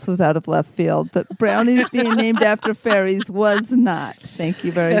oats was out of left field, but brownies being named after fairies was not. Thank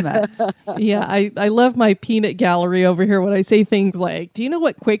you very much. Yeah, I love my peanut gallery over here when I say things like, do you know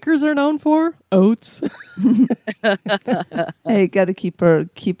what Quakers are known for? Oats. Hey, got to keep her,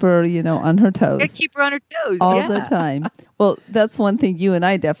 on her toes. Got to keep her on her toes. All the time. Well, that's one thing you and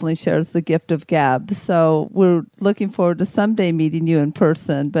I definitely share is the gift of gab. So we're looking forward to someday meeting you in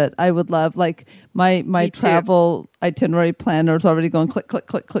person. But I would love, like, my travel itinerary planner is already going click, click,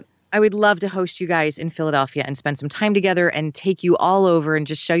 click, click. I would love to host you guys in Philadelphia and spend some time together and take you all over and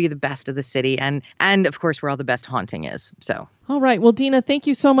just show you the best of the city and of course, where all the best haunting is. So. All right. Well, Dina, thank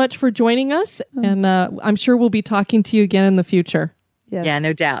you so much for joining us. And I'm sure we'll be talking to you again in the future. Yes. Yeah,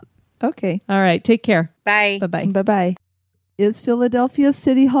 no doubt. Okay. All right. Take care. Bye. Bye-bye. Bye-bye. Is Philadelphia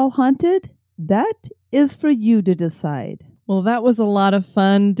City Hall haunted? That is for you to decide. Well, that was a lot of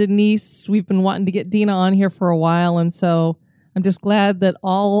fun, Denise. We've been wanting to get Dina on here for a while, and so I'm just glad that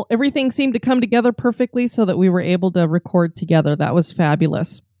everything seemed to come together perfectly so that we were able to record together. That was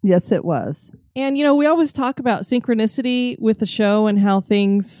fabulous. Yes, it was. And, we always talk about synchronicity with the show and how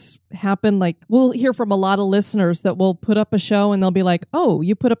things happen. Like, we'll hear from a lot of listeners that will put up a show and they'll be like, oh,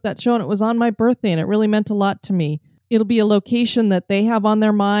 you put up that show and it was on my birthday and it really meant a lot to me. It'll be a location that they have on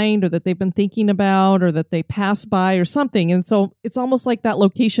their mind or that they've been thinking about or that they pass by or something. And so it's almost like that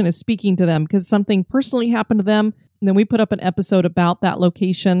location is speaking to them because something personally happened to them. And then we put up an episode about that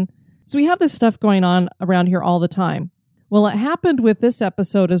location. So we have this stuff going on around here all the time. Well, it happened with this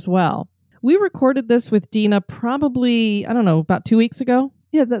episode as well. We recorded this with Dina probably, about 2 weeks ago.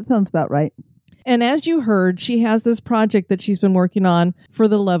 Yeah, that sounds about right. And as you heard, she has this project that she's been working on for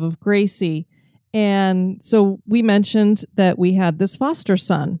the love of Gracie. And so we mentioned that we had this foster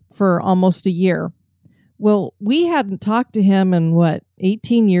son for almost a year. Well, we hadn't talked to him in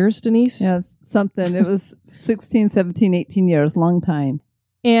 18 years, Denise? Yeah, something. It was 16, 17, 18 years, long time.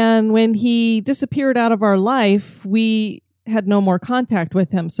 And when he disappeared out of our life, we had no more contact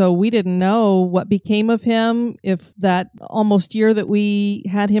with him. So we didn't know what became of him, if that almost year that we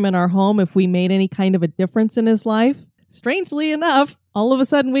had him in our home, if we made any kind of a difference in his life. Strangely enough, all of a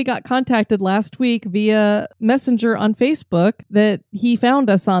sudden we got contacted last week via Messenger on Facebook that he found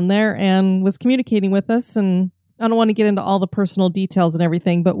us on there and was communicating with us. And I don't want to get into all the personal details and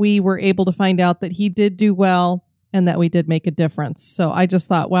everything, but we were able to find out that he did do well and that we did make a difference. So I just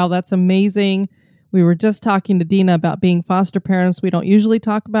thought, wow, that's amazing. We were just talking to Dina about being foster parents. We don't usually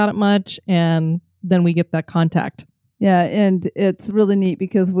talk about it much. And then we get that contact. Yeah, and it's really neat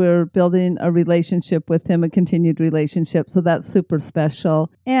because we're building a relationship with him, a continued relationship. So that's super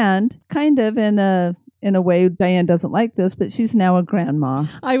special. And kind of in a way, Diane doesn't like this, but she's now a grandma.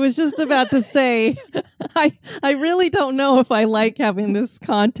 I was just about to say, I really don't know if I like having this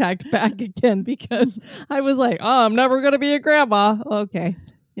contact back again, because I was like, oh, I'm never going to be a grandma. Okay.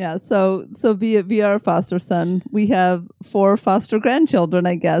 Yeah, so via our foster son, we have 4 foster grandchildren,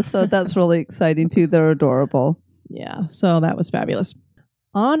 I guess. So that's really exciting too. They're adorable. Yeah, so that was fabulous.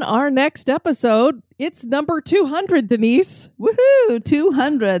 On our next episode, it's number 200, Denise. Woohoo!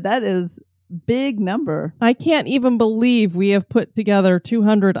 200. That is big number. I can't even believe we have put together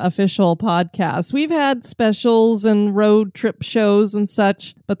 200 official podcasts. We've had specials and road trip shows and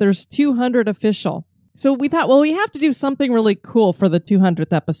such, but there's 200 official. So we thought, well, we have to do something really cool for the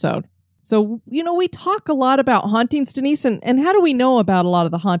 200th episode. So, we talk a lot about hauntings, Denise, and how do we know about a lot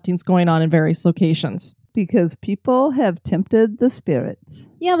of the hauntings going on in various locations? Because people have tempted the spirits.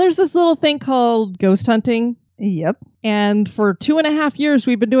 Yeah, there's this little thing called ghost hunting. Yep. And for 2.5 years,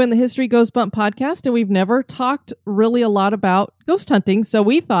 we've been doing the History Ghost Bump podcast, and we've never talked really a lot about ghost hunting. So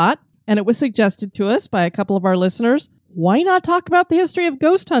we thought, and it was suggested to us by a couple of our listeners, why not talk about the history of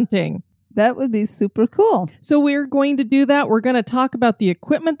ghost hunting? That would be super cool. So we're going to do that. We're going to talk about the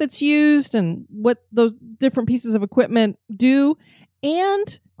equipment that's used and what those different pieces of equipment do.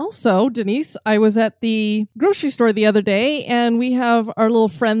 And also, Denise, I was at the grocery store the other day, and we have our little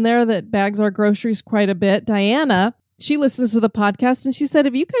friend there that bags our groceries quite a bit, Diana. She listens to the podcast, and she said,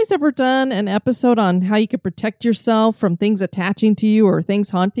 have you guys ever done an episode on how you could protect yourself from things attaching to you or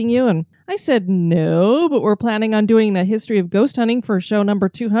things haunting you? And I said, no, but we're planning on doing a history of ghost hunting for show number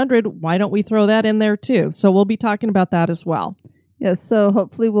 200. Why don't we throw that in there too? So we'll be talking about that as well. Yes, so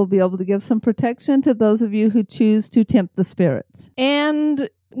hopefully we'll be able to give some protection to those of you who choose to tempt the spirits. And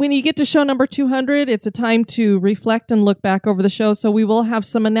when you get to show number 200, it's a time to reflect and look back over the show. So we will have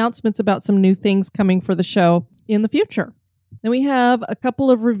some announcements about some new things coming for the show in the future. Then we have a couple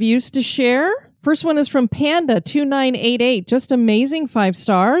of reviews to share. First one is from Panda2988. Just amazing, 5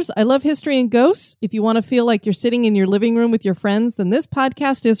 stars. I love history and ghosts. If you want to feel like you're sitting in your living room with your friends, then this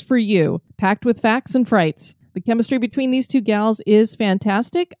podcast is for you. Packed with facts and frights. The chemistry between these two gals is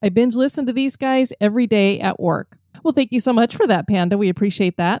fantastic. I binge listen to these guys every day at work. Well, thank you so much for that, Panda. We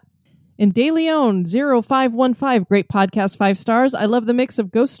appreciate that. And DeLeon0515, great podcast, 5 stars. I love the mix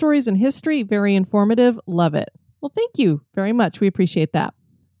of ghost stories and history. Very informative. Love it. Well, thank you very much. We appreciate that.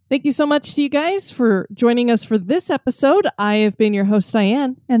 Thank you so much to you guys for joining us for this episode. I have been your host,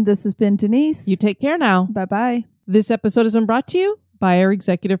 Diane. And this has been Denise. You take care now. Bye-bye. This episode has been brought to you by our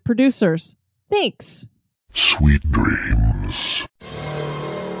executive producers. Thanks. Sweet dreams.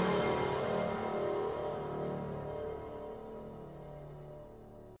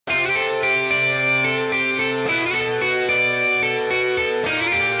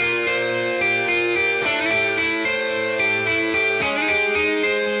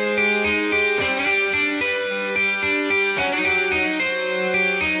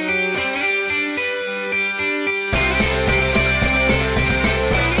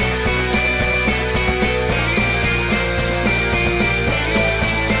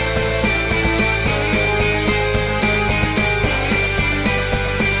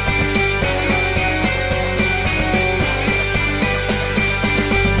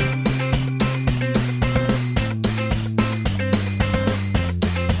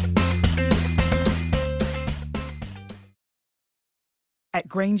 At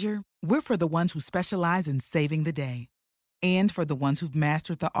Grainger, we're for the ones who specialize in saving the day and for the ones who've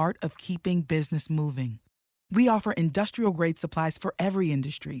mastered the art of keeping business moving. We offer industrial-grade supplies for every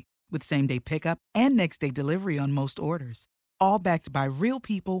industry with same-day pickup and next-day delivery on most orders, all backed by real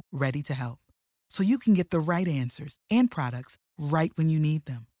people ready to help. So you can get the right answers and products right when you need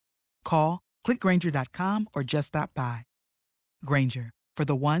them. Call, clickgrainger.com, or just stop by. Grainger, for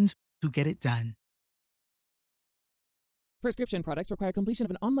the ones who get it done. Prescription products require completion of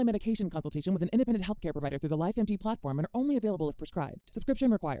an online medication consultation with an independent healthcare provider through the LifeMD platform and are only available if prescribed.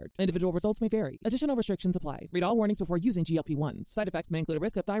 Subscription required. Individual results may vary. Additional restrictions apply. Read all warnings before using GLP-1s. Side effects may include a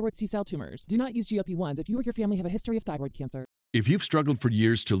risk of thyroid C-cell tumors. Do not use GLP-1s if you or your family have a history of thyroid cancer. If you've struggled for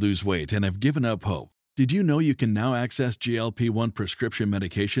years to lose weight and have given up hope, did you know you can now access GLP-1 prescription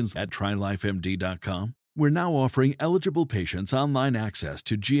medications at TryLifeMD.com? We're now offering eligible patients online access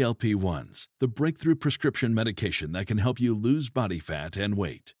to GLP-1s, the breakthrough prescription medication that can help you lose body fat and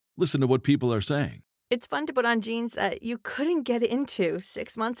weight. Listen to what people are saying. It's fun to put on jeans that you couldn't get into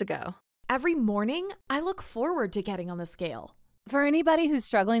 6 months ago. Every morning, I look forward to getting on the scale. For anybody who's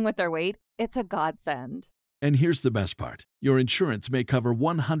struggling with their weight, it's a godsend. And here's the best part. Your insurance may cover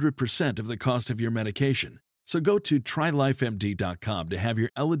 100% of the cost of your medication. So go to TryLifeMD.com to have your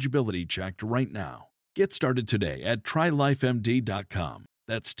eligibility checked right now. Get started today at TryLifeMD.com.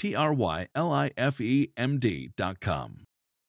 That's TryLifeMD.com.